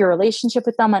deepening your relationship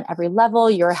with them on every level.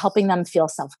 You're helping them feel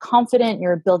self-confident.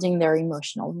 You're building their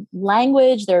emotional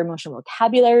language, their emotional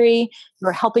vocabulary.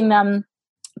 You're helping them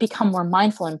become more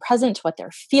mindful and present to what they're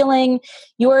feeling.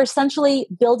 You are essentially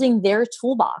building their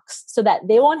toolbox so that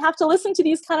they won't have to listen to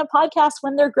these kind of podcasts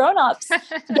when they're grown-ups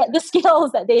to get the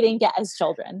skills that they didn't get as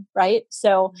children, right?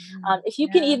 So if you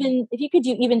could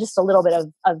do even just a little bit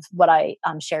of what I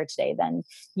shared today, then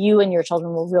you and your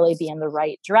children will really be in the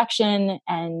right direction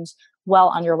and well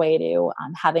on your way to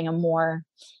having a more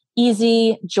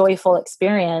easy, joyful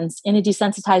experience in a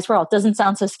desensitized world. Doesn't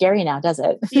sound so scary now, does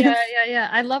it? Yeah.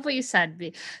 I love what you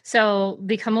said. So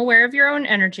become aware of your own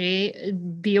energy.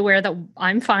 Be aware that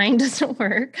I'm fine doesn't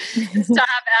work. Stop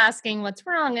asking what's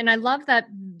wrong. And I love that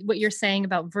what you're saying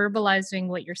about verbalizing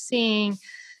what you're seeing.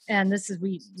 And this is,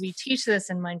 we teach this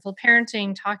in mindful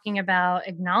parenting, talking about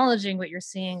acknowledging what you're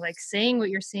seeing, like saying what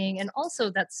you're seeing. And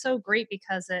also that's so great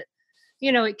because it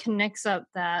connects up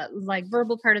that like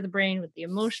verbal part of the brain with the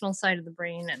emotional side of the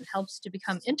brain and helps to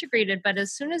become integrated. But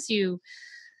as soon as you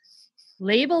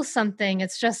label something,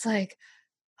 it's just like,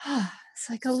 it's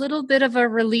like a little bit of a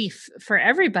relief for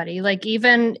everybody. Like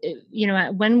even,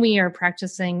 when we are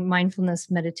practicing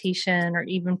mindfulness meditation or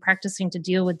even practicing to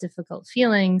deal with difficult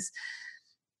feelings,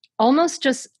 almost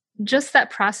just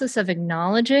that process of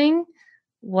acknowledging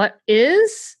what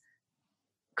is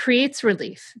creates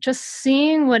relief. Just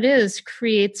seeing what is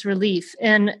creates relief.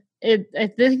 And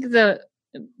I think the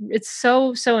it's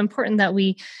so, so important that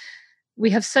we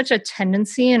have such a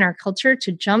tendency in our culture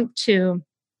to jump to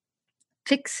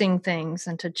fixing things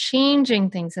and to changing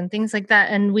things and things like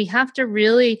that. And we have to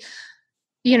really,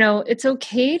 it's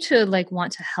okay to like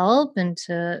want to help and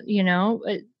to,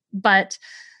 but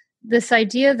this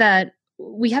idea that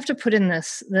we have to put in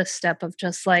this step of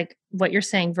just like what you're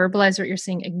saying, verbalize what you're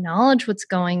saying, acknowledge what's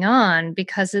going on,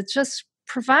 because it just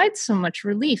provides so much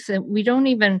relief that we don't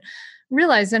even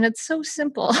realize. And it's so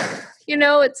simple.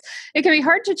 It can be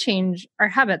hard to change our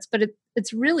habits, but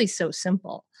it's really so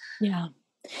simple. Yeah.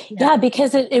 Yeah,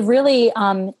 because it really,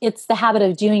 it's the habit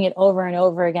of doing it over and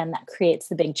over again that creates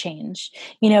the big change.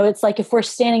 It's like if we're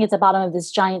standing at the bottom of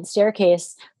this giant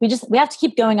staircase, we have to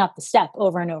keep going up the step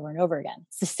over and over and over again.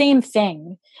 It's the same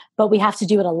thing, but we have to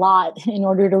do it a lot in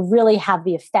order to really have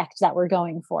the effect that we're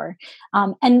going for.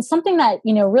 And something that,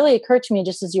 really occurred to me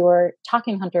just as you were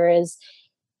talking, Hunter, is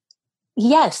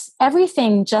yes,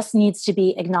 everything just needs to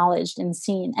be acknowledged and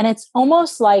seen. And it's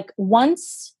almost like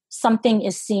once something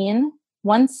is seen,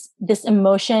 once this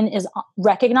emotion is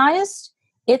recognized,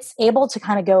 it's able to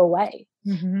kind of go away.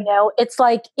 Mm-hmm. It's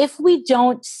like if we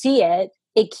don't see it,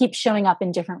 it keeps showing up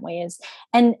in different ways.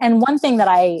 And one thing that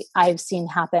I've seen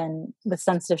happen with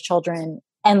sensitive children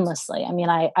endlessly. I mean,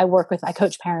 I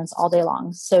coach parents all day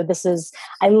long. So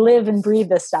I live and breathe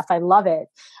this stuff. I love it.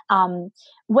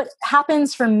 What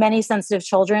happens for many sensitive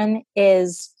children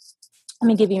is, let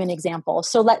me give you an example.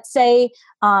 So let's say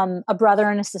a brother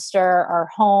and a sister are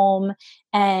home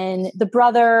and the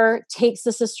brother takes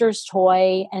the sister's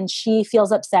toy and she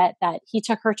feels upset that he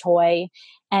took her toy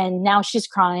and now she's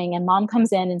crying and mom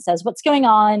comes in and says, "What's going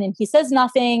on?" And he says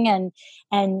nothing.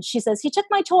 And she says, "He took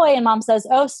my toy." And mom says,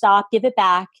 "Oh, stop, give it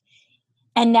back."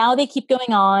 And now they keep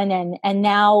going on and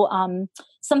now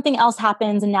something else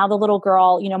happens. And now the little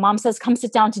girl, mom says, "Come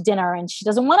sit down to dinner." And she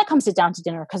doesn't want to come sit down to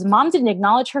dinner because mom didn't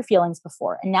acknowledge her feelings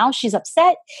before. And now she's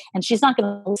upset and she's not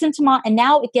going to listen to mom. And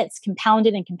now it gets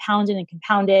compounded and compounded and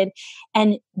compounded.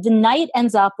 And the night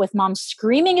ends up with mom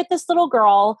screaming at this little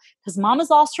girl because mom has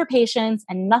lost her patience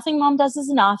and nothing mom does is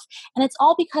enough. And it's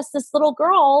all because this little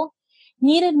girl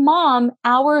needed mom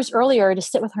hours earlier to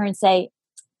sit with her and say,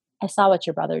 "I saw what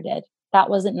your brother did. That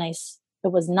wasn't nice.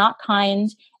 It was not kind.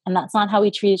 And that's not how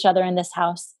we treat each other in this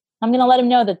house. I'm going to let him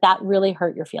know that really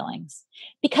hurt your feelings,"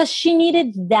 because she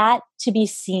needed that to be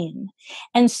seen.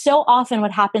 And so often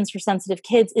what happens for sensitive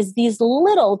kids is these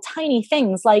little tiny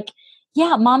things like,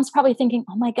 yeah, mom's probably thinking,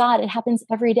 "Oh my God, it happens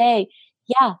every day."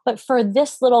 Yeah. But for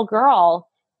this little girl,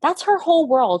 that's her whole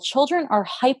world. Children are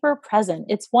hyper present.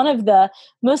 It's one of the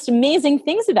most amazing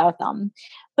things about them.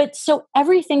 But so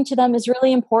everything to them is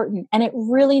really important and it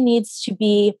really needs to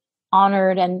be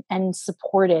honored and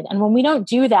supported. And when we don't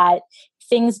do that,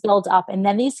 things build up and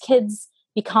then these kids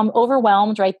become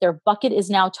overwhelmed, right? Their bucket is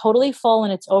now totally full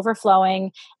and it's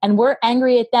overflowing and we're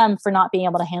angry at them for not being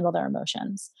able to handle their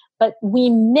emotions. But we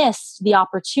missed the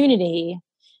opportunity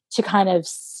to kind of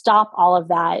stop all of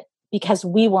that because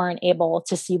we weren't able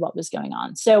to see what was going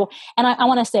on. So, and I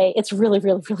want to say it's really,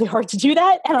 really, really hard to do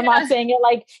that. And I'm not saying it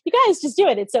like, you guys just do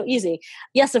it. It's so easy.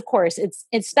 Yes, of course. It's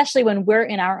especially when we're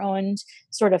in our own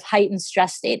sort of heightened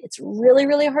stress state. It's really,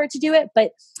 really hard to do it.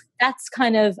 But that's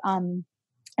kind of an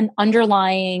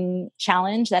underlying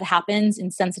challenge that happens in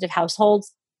sensitive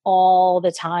households all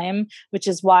the time, which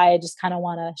is why I just kind of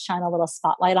want to shine a little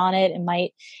spotlight on it. It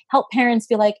might help parents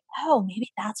be like, "Oh,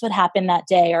 maybe that's what happened that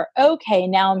day," or "Okay,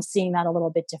 now I'm seeing that a little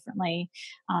bit differently."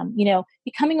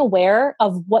 Becoming aware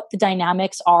of what the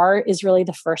dynamics are is really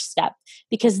the first step,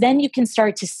 because then you can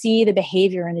start to see the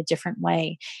behavior in a different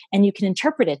way and you can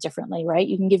interpret it differently, right?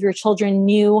 You can give your children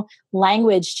new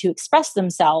language to express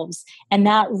themselves, and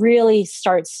that really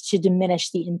starts to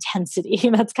diminish the intensity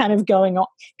that's kind of going,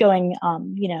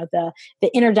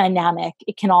 the inner dynamic.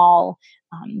 It can all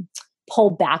pull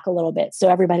back a little bit so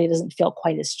everybody doesn't feel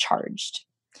quite as charged.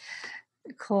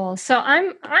 Cool. So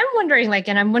I'm wondering,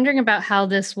 and I'm wondering about how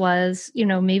this was,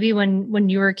 maybe when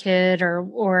you were a kid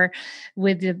or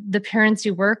with the parents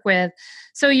you work with.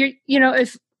 So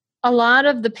if a lot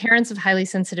of the parents of highly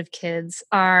sensitive kids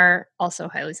are also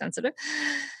highly sensitive,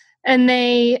 and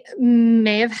they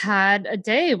may have had a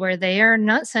day where they are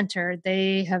not centered.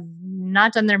 They have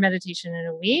not done their meditation in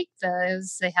a week.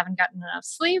 They haven't gotten enough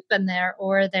sleep, and they're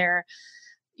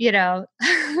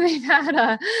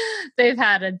they've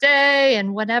had a day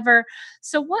and whatever.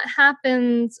 So what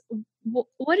happens?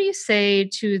 What do you say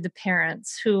to the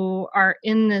parents who are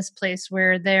in this place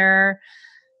where they're,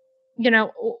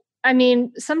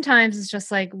 sometimes it's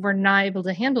just like we're not able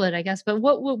to handle it, I guess. But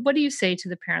what do you say to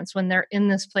the parents when they're in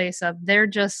this place of they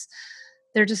just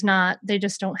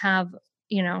don't have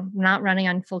not running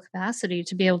on full capacity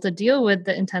to be able to deal with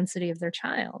the intensity of their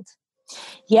child.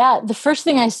 Yeah. The first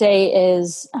thing I say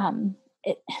is,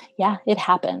 it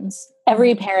happens.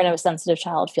 Every parent of a sensitive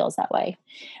child feels that way.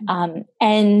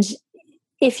 And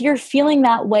if you're feeling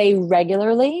that way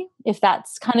regularly, if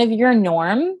that's kind of your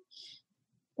norm,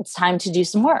 it's time to do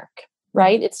some work,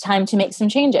 right? It's time to make some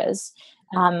changes.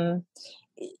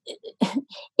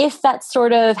 If that's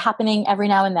sort of happening every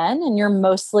now and then and you're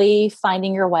mostly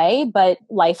finding your way, but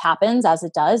life happens as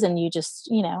it does, and you just,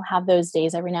 have those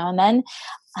days every now and then,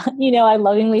 I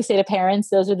lovingly say to parents,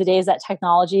 those are the days that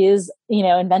technology is,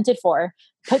 invented for.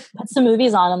 Put some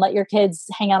movies on and let your kids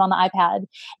hang out on the iPad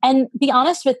and be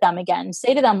honest with them again.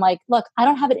 Say to them, like, look, I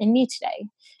don't have it in me today.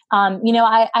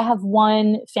 I have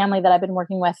one family that I've been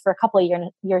working with for a couple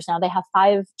of years now. They have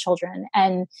 5 children,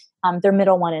 and their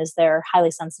middle one is their highly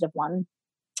sensitive one.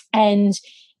 And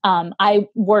I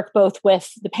work both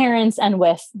with the parents and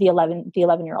with the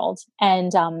 11-year-old.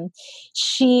 And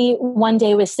she one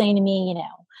day was saying to me,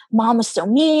 Mom was so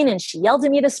mean, and she yelled at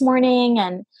me this morning,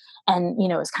 and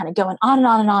it was kind of going on and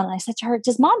on and on. And I said to her,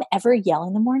 does Mom ever yell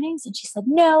in the mornings? And she said,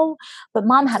 no, but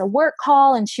Mom had a work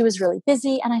call and she was really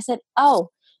busy. And I said, oh,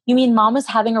 you mean Mom was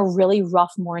having a really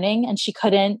rough morning and she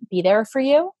couldn't be there for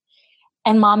you?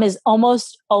 And Mom is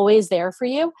almost always there for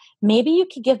you. Maybe you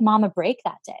could give Mom a break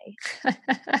that day.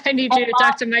 I need you to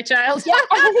talk to my child. Yeah,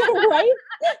 right?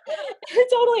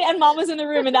 Totally. And Mom was in the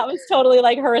room, and that was totally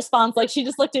like her response. Like, she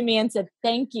just looked at me and said,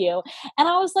 thank you. And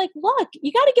I was like, look,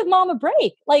 you got to give Mom a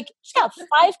break. Like, she's got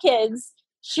 5 kids.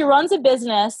 She runs a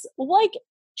business. Like,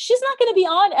 she's not going to be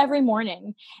on every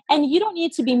morning. And you don't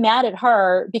need to be mad at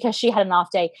her because she had an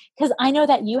off day, because I know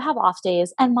that you have off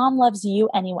days and Mom loves you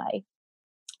anyway.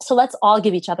 So let's all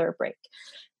give each other a break.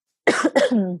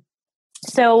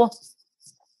 So,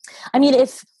 I mean,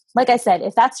 like I said,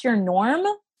 if that's your norm,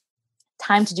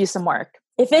 time to do some work.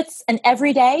 If it's an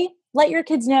everyday, let your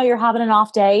kids know you're having an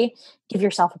off day. Give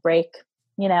yourself a break,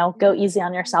 go easy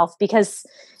on yourself, because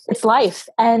it's life.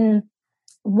 And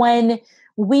when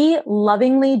we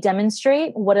lovingly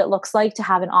demonstrate what it looks like to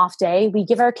have an off day, we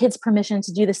give our kids permission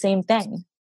to do the same thing.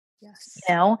 Yes.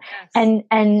 Yes.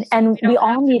 And we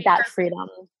all need that freedom.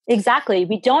 Exactly.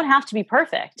 We don't have to be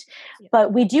perfect,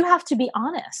 but we do have to be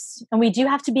honest, and we do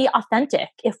have to be authentic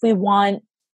if we want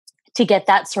to get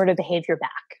that sort of behavior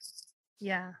back.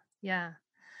 Yeah. Yeah.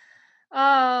 Oh,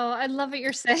 I love what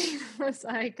you're saying.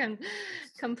 I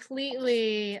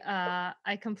completely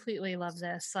love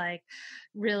this. Like,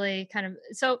 really kind of,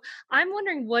 so I'm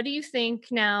wondering, what do you think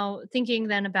now, thinking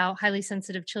then about highly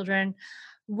sensitive children,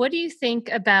 what do you think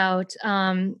about,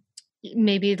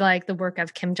 maybe like the work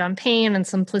of Kim Jong-un and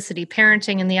simplicity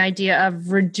parenting, and the idea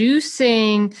of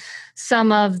reducing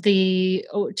some of the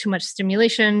too much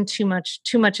stimulation, too much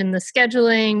in the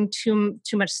scheduling, too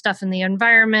much stuff in the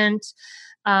environment,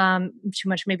 too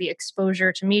much maybe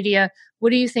exposure to media.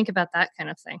 What do you think about that kind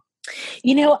of thing?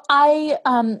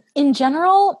 In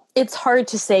general, it's hard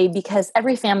to say because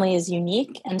every family is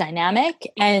unique and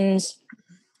dynamic. And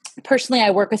personally,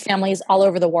 I work with families all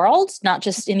over the world, not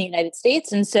just in the United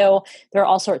States. And so there are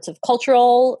all sorts of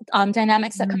cultural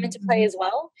dynamics that come into play as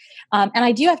well. And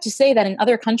I do have to say that in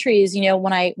other countries,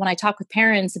 when I talk with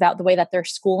parents about the way that they're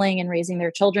schooling and raising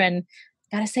their children,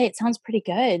 I gotta say, it sounds pretty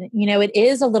good. It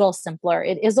is a little simpler.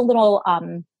 It is a little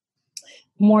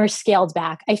more scaled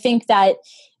back. I think that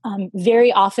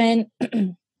very often,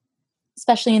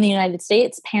 especially in the United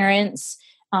States, parents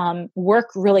work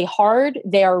really hard.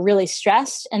 They are really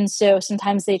stressed. And so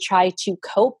sometimes they try to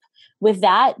cope with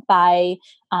that by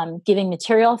giving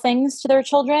material things to their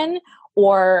children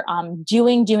or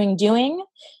doing.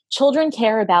 Children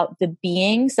care about the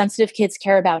being. Sensitive kids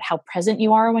care about how present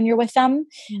you are when you're with them.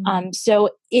 So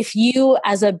if you,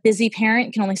 as a busy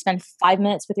parent, can only spend 5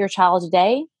 minutes with your child a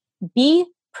day, be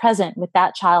present with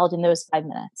that child in those 5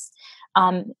 minutes.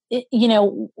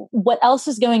 What else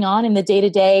is going on in the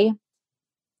day-to-day?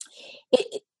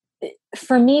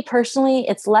 For me personally,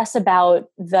 it's less about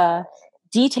the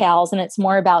details and it's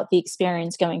more about the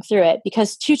experience going through it,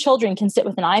 because 2 children can sit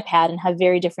with an iPad and have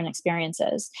very different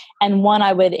experiences. And one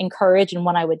I would encourage and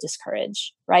one I would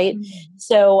discourage, right?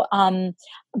 So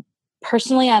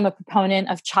personally, I'm a proponent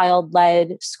of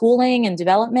child-led schooling and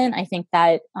development. I think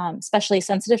that especially a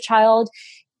sensitive child,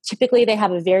 typically they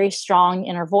have a very strong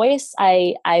inner voice.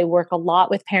 I work a lot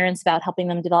with parents about helping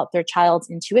them develop their child's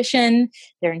intuition,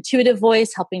 their intuitive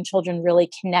voice, helping children really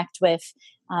connect with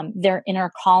their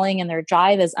inner calling and their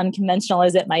drive, as unconventional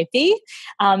as it might be,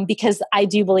 because I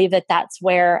do believe that that's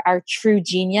where our true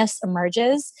genius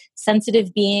emerges.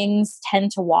 Sensitive beings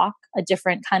tend to walk a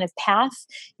different kind of path.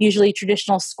 Usually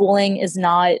traditional schooling is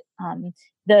not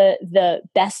the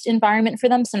best environment for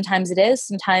them. Sometimes it is.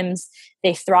 Sometimes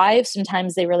they thrive.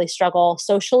 Sometimes they really struggle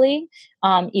socially,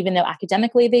 even though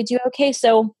academically they do okay.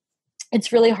 So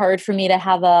it's really hard for me to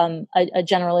have a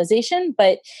generalization,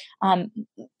 but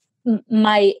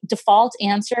my default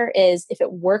answer is if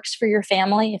it works for your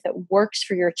family, if it works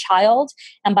for your child.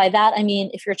 And by that, I mean,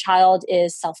 if your child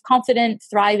is self-confident,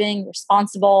 thriving,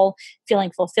 responsible, feeling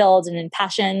fulfilled and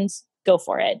impassioned, go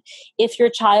for it. If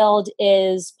your child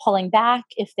is pulling back,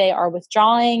 if they are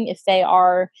withdrawing, if they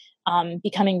are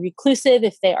becoming reclusive,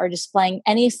 if they are displaying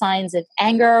any signs of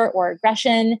anger or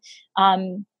aggression,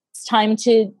 it's time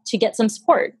to get some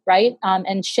support, right?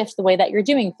 And shift the way that you're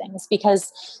doing things,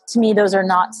 because to me, those are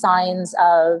not signs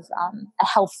of a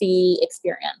healthy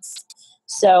experience.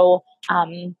 So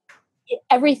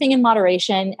everything in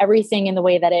moderation, everything in the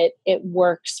way that it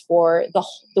works for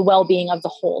the well-being of the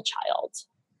whole child.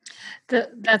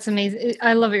 That's amazing.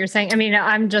 I love what you're saying. I mean,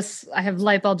 I have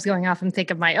light bulbs going off and think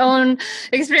of my own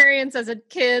experience as a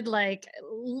kid, like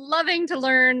loving to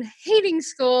learn, hating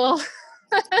school.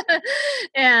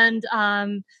 and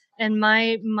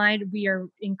we are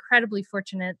incredibly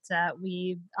fortunate that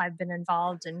I've been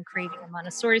involved in creating a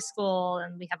Montessori school,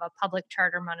 and we have a public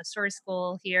charter Montessori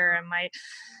school here, and my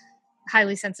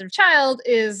highly sensitive child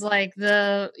is like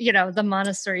the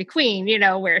Montessori queen,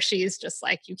 where she's just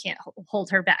like, you can't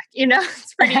hold her back,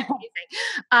 it's pretty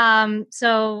amazing.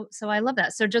 So I love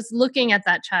that. So just looking at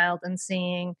that child and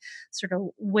seeing sort of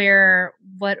what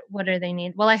do they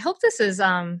need? Well, I hope this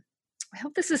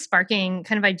is sparking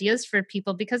kind of ideas for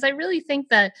people, because I really think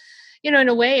that, in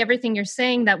a way, everything you're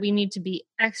saying that we need to be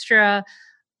extra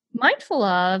mindful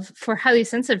of for highly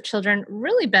sensitive children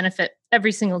really benefit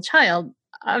every single child.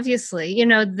 Obviously,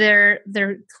 there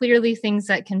are clearly things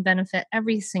that can benefit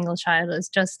every single child, is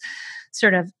just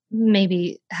sort of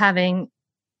maybe having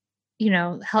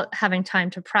time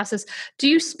to process. Do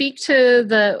you speak to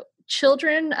the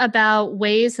children about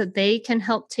ways that they can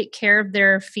help take care of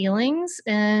their feelings,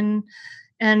 and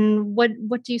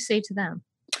what do you say to them?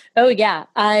 Oh yeah.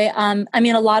 I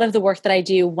mean, a lot of the work that I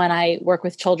do when I work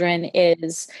with children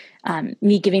is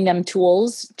me giving them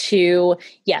tools to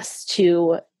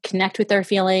connect with their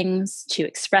feelings, to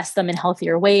express them in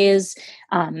healthier ways.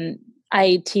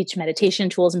 I teach meditation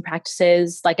tools and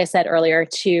practices, like I said earlier,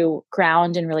 to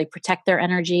ground and really protect their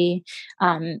energy.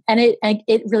 And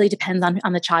it really depends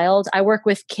on the child. I work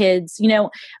with kids,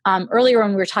 earlier when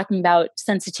we were talking about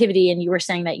sensitivity and you were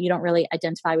saying that you don't really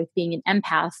identify with being an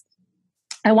empath.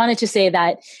 I wanted to say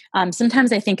that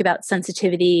sometimes I think about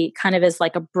sensitivity kind of as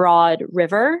like a broad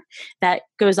river that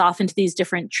goes off into these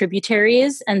different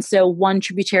tributaries. And so one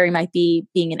tributary might be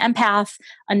being an empath,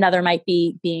 another might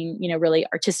be being, really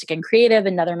artistic and creative,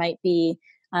 another might be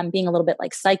being a little bit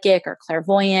like psychic or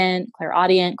clairvoyant,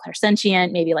 clairaudient,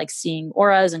 clairsentient, maybe like seeing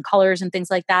auras and colors and things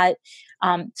like that.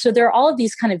 So there are all of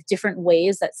these kind of different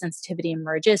ways that sensitivity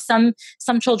emerges. Some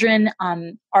children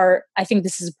are, I think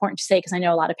this is important to say because I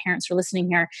know a lot of parents are listening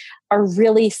here, are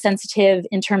really sensitive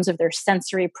in terms of their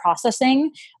sensory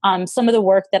processing. Some of the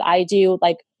work that I do,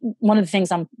 like one of the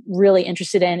things I'm really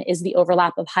interested in is the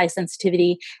overlap of high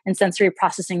sensitivity and sensory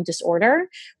processing disorder,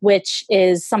 which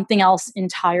is something else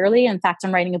entirely. In fact,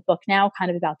 I'm writing a book now kind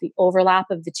of about the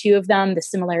overlap of the two of them, the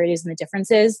similarities and the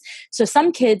differences. So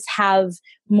some kids have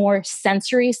more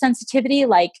sensory sensitivity,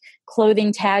 like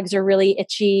clothing tags are really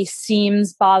itchy,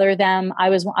 seams bother them.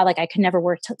 I could never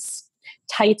wear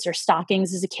tights or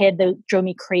stockings as a kid. They drove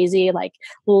me crazy. Like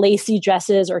lacy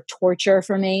dresses are torture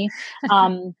for me.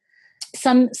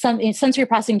 Some sensory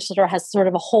processing disorder has sort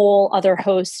of a whole other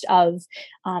host of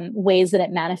ways that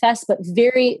it manifests, but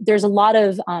there's a lot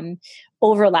of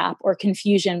overlap or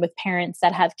confusion with parents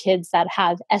that have kids that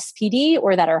have SPD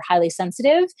or that are highly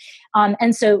sensitive.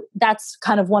 And so that's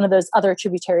kind of one of those other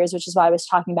tributaries, which is why I was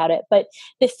talking about it. But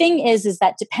the thing is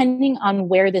that depending on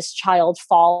where this child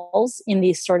falls in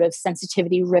these sort of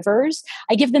sensitivity rivers,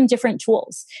 I give them different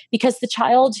tools, because the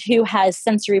child who has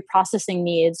sensory processing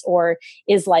needs or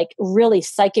is like really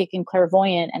psychic and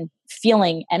clairvoyant and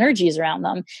feeling energies around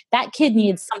them, that kid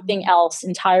needs something else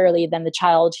entirely than the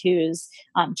child who's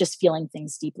just feeling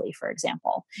things deeply, for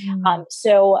example.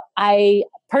 So I've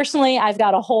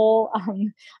got a whole,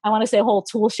 I want to say a whole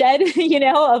tool shed,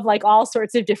 of like all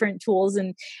sorts of different tools,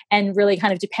 and really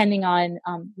kind of depending on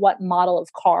what model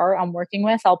of car I'm working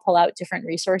with, I'll pull out different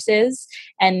resources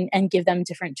and give them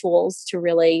different tools to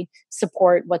really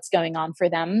support what's going on for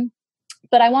them.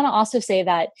 But I want to also say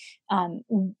that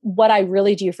what I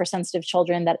really do for sensitive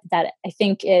children that I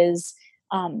think is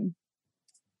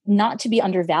not to be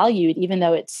undervalued, even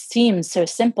though it seems so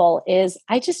simple, is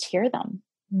I just hear them.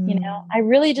 I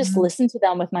really just listen to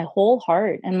them with my whole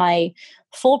heart and my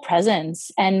full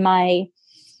presence and my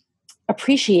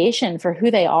appreciation for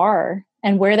who they are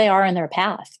and where they are in their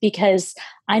path. Because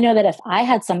I know that if I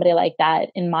had somebody like that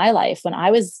in my life when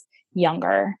I was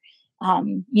younger,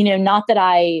 not that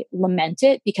I lament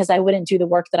it, because I wouldn't do the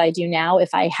work that I do now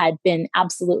if I had been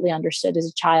absolutely understood as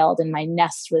a child and my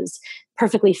nest was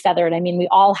perfectly feathered. I mean, we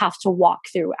all have to walk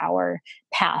through our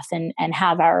path and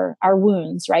have our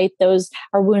wounds, right?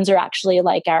 Our wounds are actually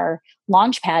like our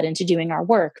launch pad into doing our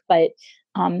work. But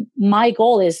my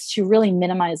goal is to really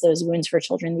minimize those wounds for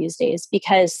children these days,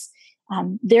 because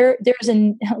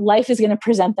life is going to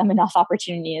present them enough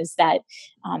opportunities that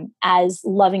as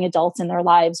loving adults in their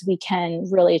lives, we can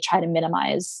really try to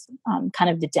minimize kind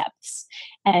of the depths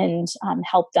and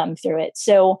help them through it.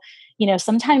 So,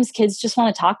 sometimes kids just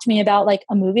want to talk to me about like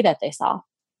a movie that they saw,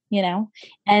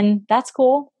 and that's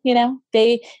cool.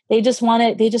 They just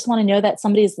want to know that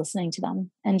somebody is listening to them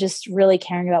and just really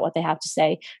caring about what they have to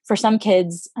say. For some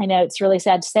kids, I know it's really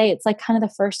sad to say, it's like kind of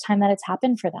the first time that it's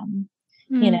happened for them.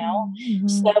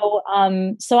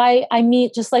 Mm-hmm. So I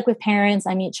meet, just like with parents,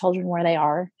 I meet children where they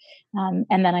are. And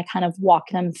then I kind of walk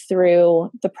them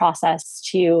through the process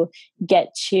to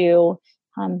get to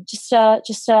just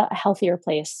a healthier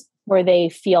place where they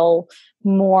feel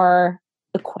more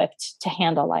equipped to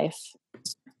handle life.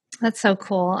 That's so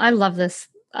cool. I love this.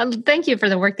 Thank you for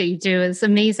the work that you do. It's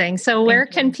amazing. So where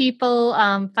can people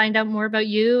find out more about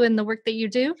you and the work that you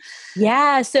do?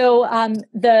 Yeah. So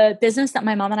the business that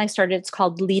my mom and I started, it's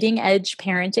called Leading Edge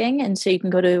Parenting. And so you can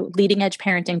go to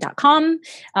leadingedgeparenting.com.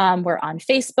 We're on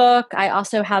Facebook. I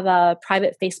also have a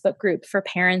private Facebook group for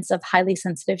parents of highly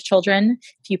sensitive children.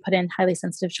 If you put in highly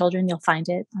sensitive children, you'll find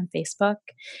it on Facebook.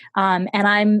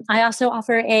 And I also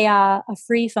offer a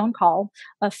free phone call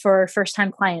for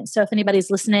first-time clients. So if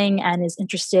anybody's listening and is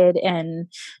interested in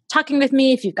talking with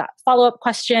me, if you've got follow-up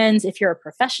questions, if you're a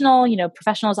professional,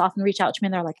 professionals often reach out to me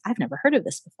and they're like, I've never heard of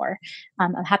this before.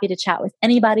 I'm happy to chat with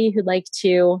anybody who'd like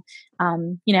to,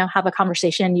 have a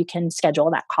conversation. You can schedule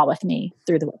that call with me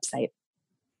through the website.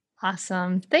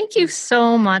 Awesome. Thank you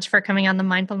so much for coming on the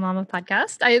Mindful Mama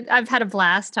podcast. I've had a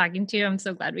blast talking to you. I'm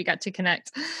so glad we got to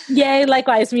connect. Yay.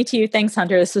 Likewise. Me too. Thanks,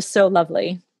 Hunter. This was so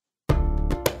lovely.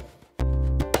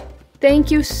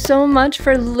 Thank you so much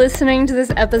for listening to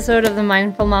this episode of the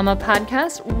Mindful Mama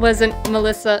podcast. Wasn't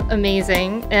Melissa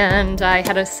amazing? And I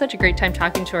had such a great time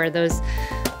talking to her. Those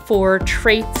 4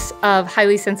 traits of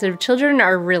highly sensitive children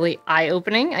are really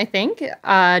eye-opening, I think.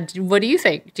 What do you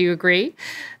think? Do you agree?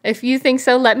 If you think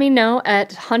so, let me know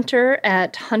at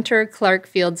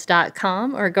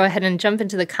hunter@hunterclarkfields.com, or go ahead and jump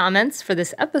into the comments for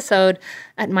this episode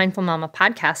at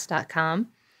mindfulmamapodcast.com.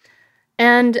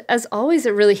 And as always,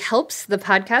 it really helps the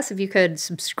podcast if you could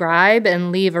subscribe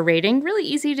and leave a rating. Really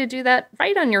easy to do that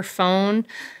right on your phone.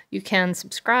 You can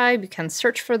subscribe, you can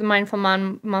search for the Mindful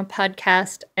Mama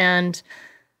podcast and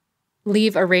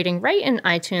leave a rating right in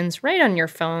iTunes, right on your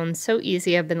phone. So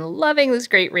easy. I've been loving those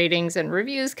great ratings and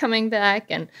reviews coming back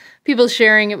and people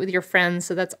sharing it with your friends.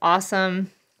 So that's awesome.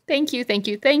 Thank you, thank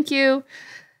you, thank you.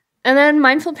 And then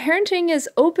Mindful Parenting is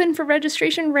open for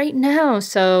registration right now.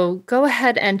 So go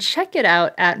ahead and check it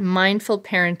out at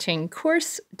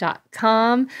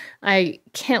mindfulparentingcourse.com. I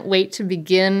can't wait to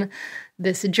begin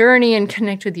this journey and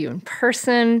connect with you in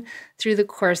person through the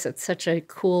course. It's such a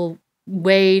cool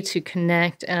way to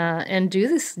connect and do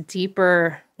this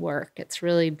deeper work. It's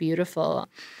really beautiful.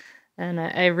 And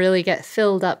I really get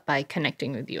filled up by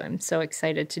connecting with you. I'm so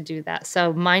excited to do that.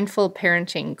 So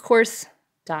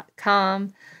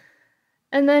mindfulparentingcourse.com.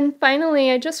 And then finally,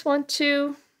 I just want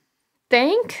to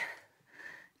thank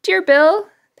dear Bill.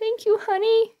 Thank you,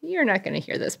 honey. You're not going to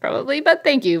hear this probably, but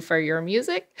thank you for your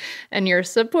music and your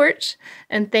support.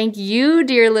 And thank you,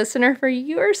 dear listener, for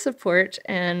your support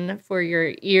and for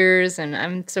your ears. And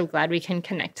I'm so glad we can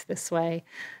connect this way.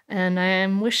 And I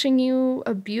am wishing you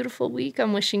a beautiful week.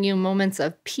 I'm wishing you moments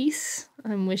of peace.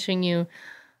 I'm wishing you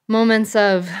moments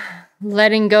of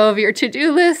letting go of your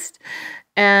to-do list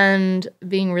and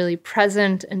being really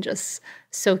present and just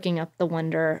soaking up the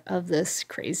wonder of this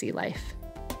crazy life.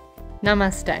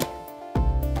 Namaste.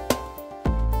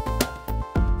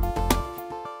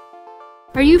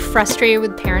 Are you frustrated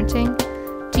with parenting?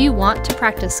 Do you want to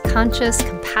practice conscious,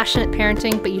 compassionate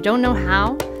parenting, but you don't know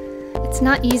how? It's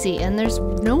not easy, and there's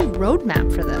no roadmap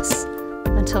for this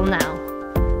until now.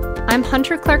 I'm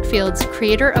Hunter Clark-Fields,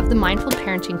 creator of the Mindful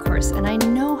Parenting course, and I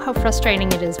know how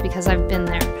frustrating it is because I've been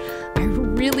there. I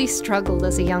really struggled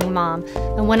as a young mom,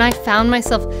 and when I found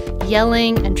myself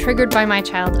yelling and triggered by my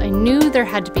child, I knew there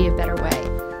had to be a better way,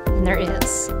 and there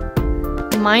is.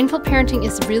 Mindful parenting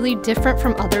is really different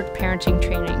from other parenting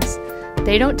trainings.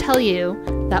 They don't tell you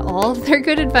that all of their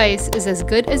good advice is as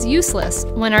good as useless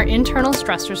when our internal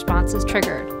stress response is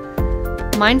triggered.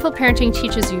 Mindful parenting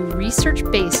teaches you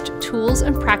research-based tools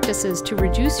and practices to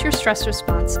reduce your stress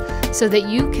response so that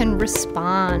you can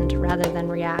respond rather than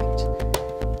react.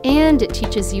 And it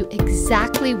teaches you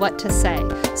exactly what to say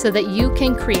so that you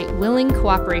can create willing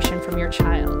cooperation from your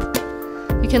child.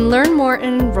 You can learn more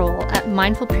and enroll at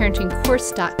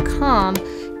mindfulparentingcourse.com,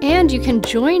 and you can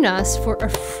join us for a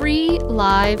free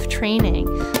live training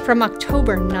from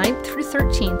October 9th through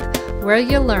 13th, where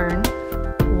you'll learn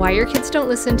why your kids don't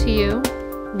listen to you,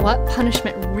 what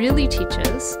punishment really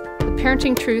teaches, the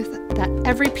parenting truth that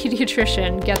every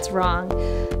pediatrician gets wrong,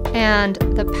 and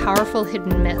the powerful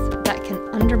hidden myth that can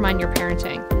undermine your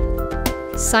parenting.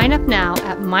 Sign up now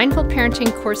at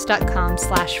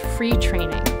mindfulparentingcourse.com/free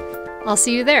training. I'll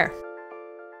see you there.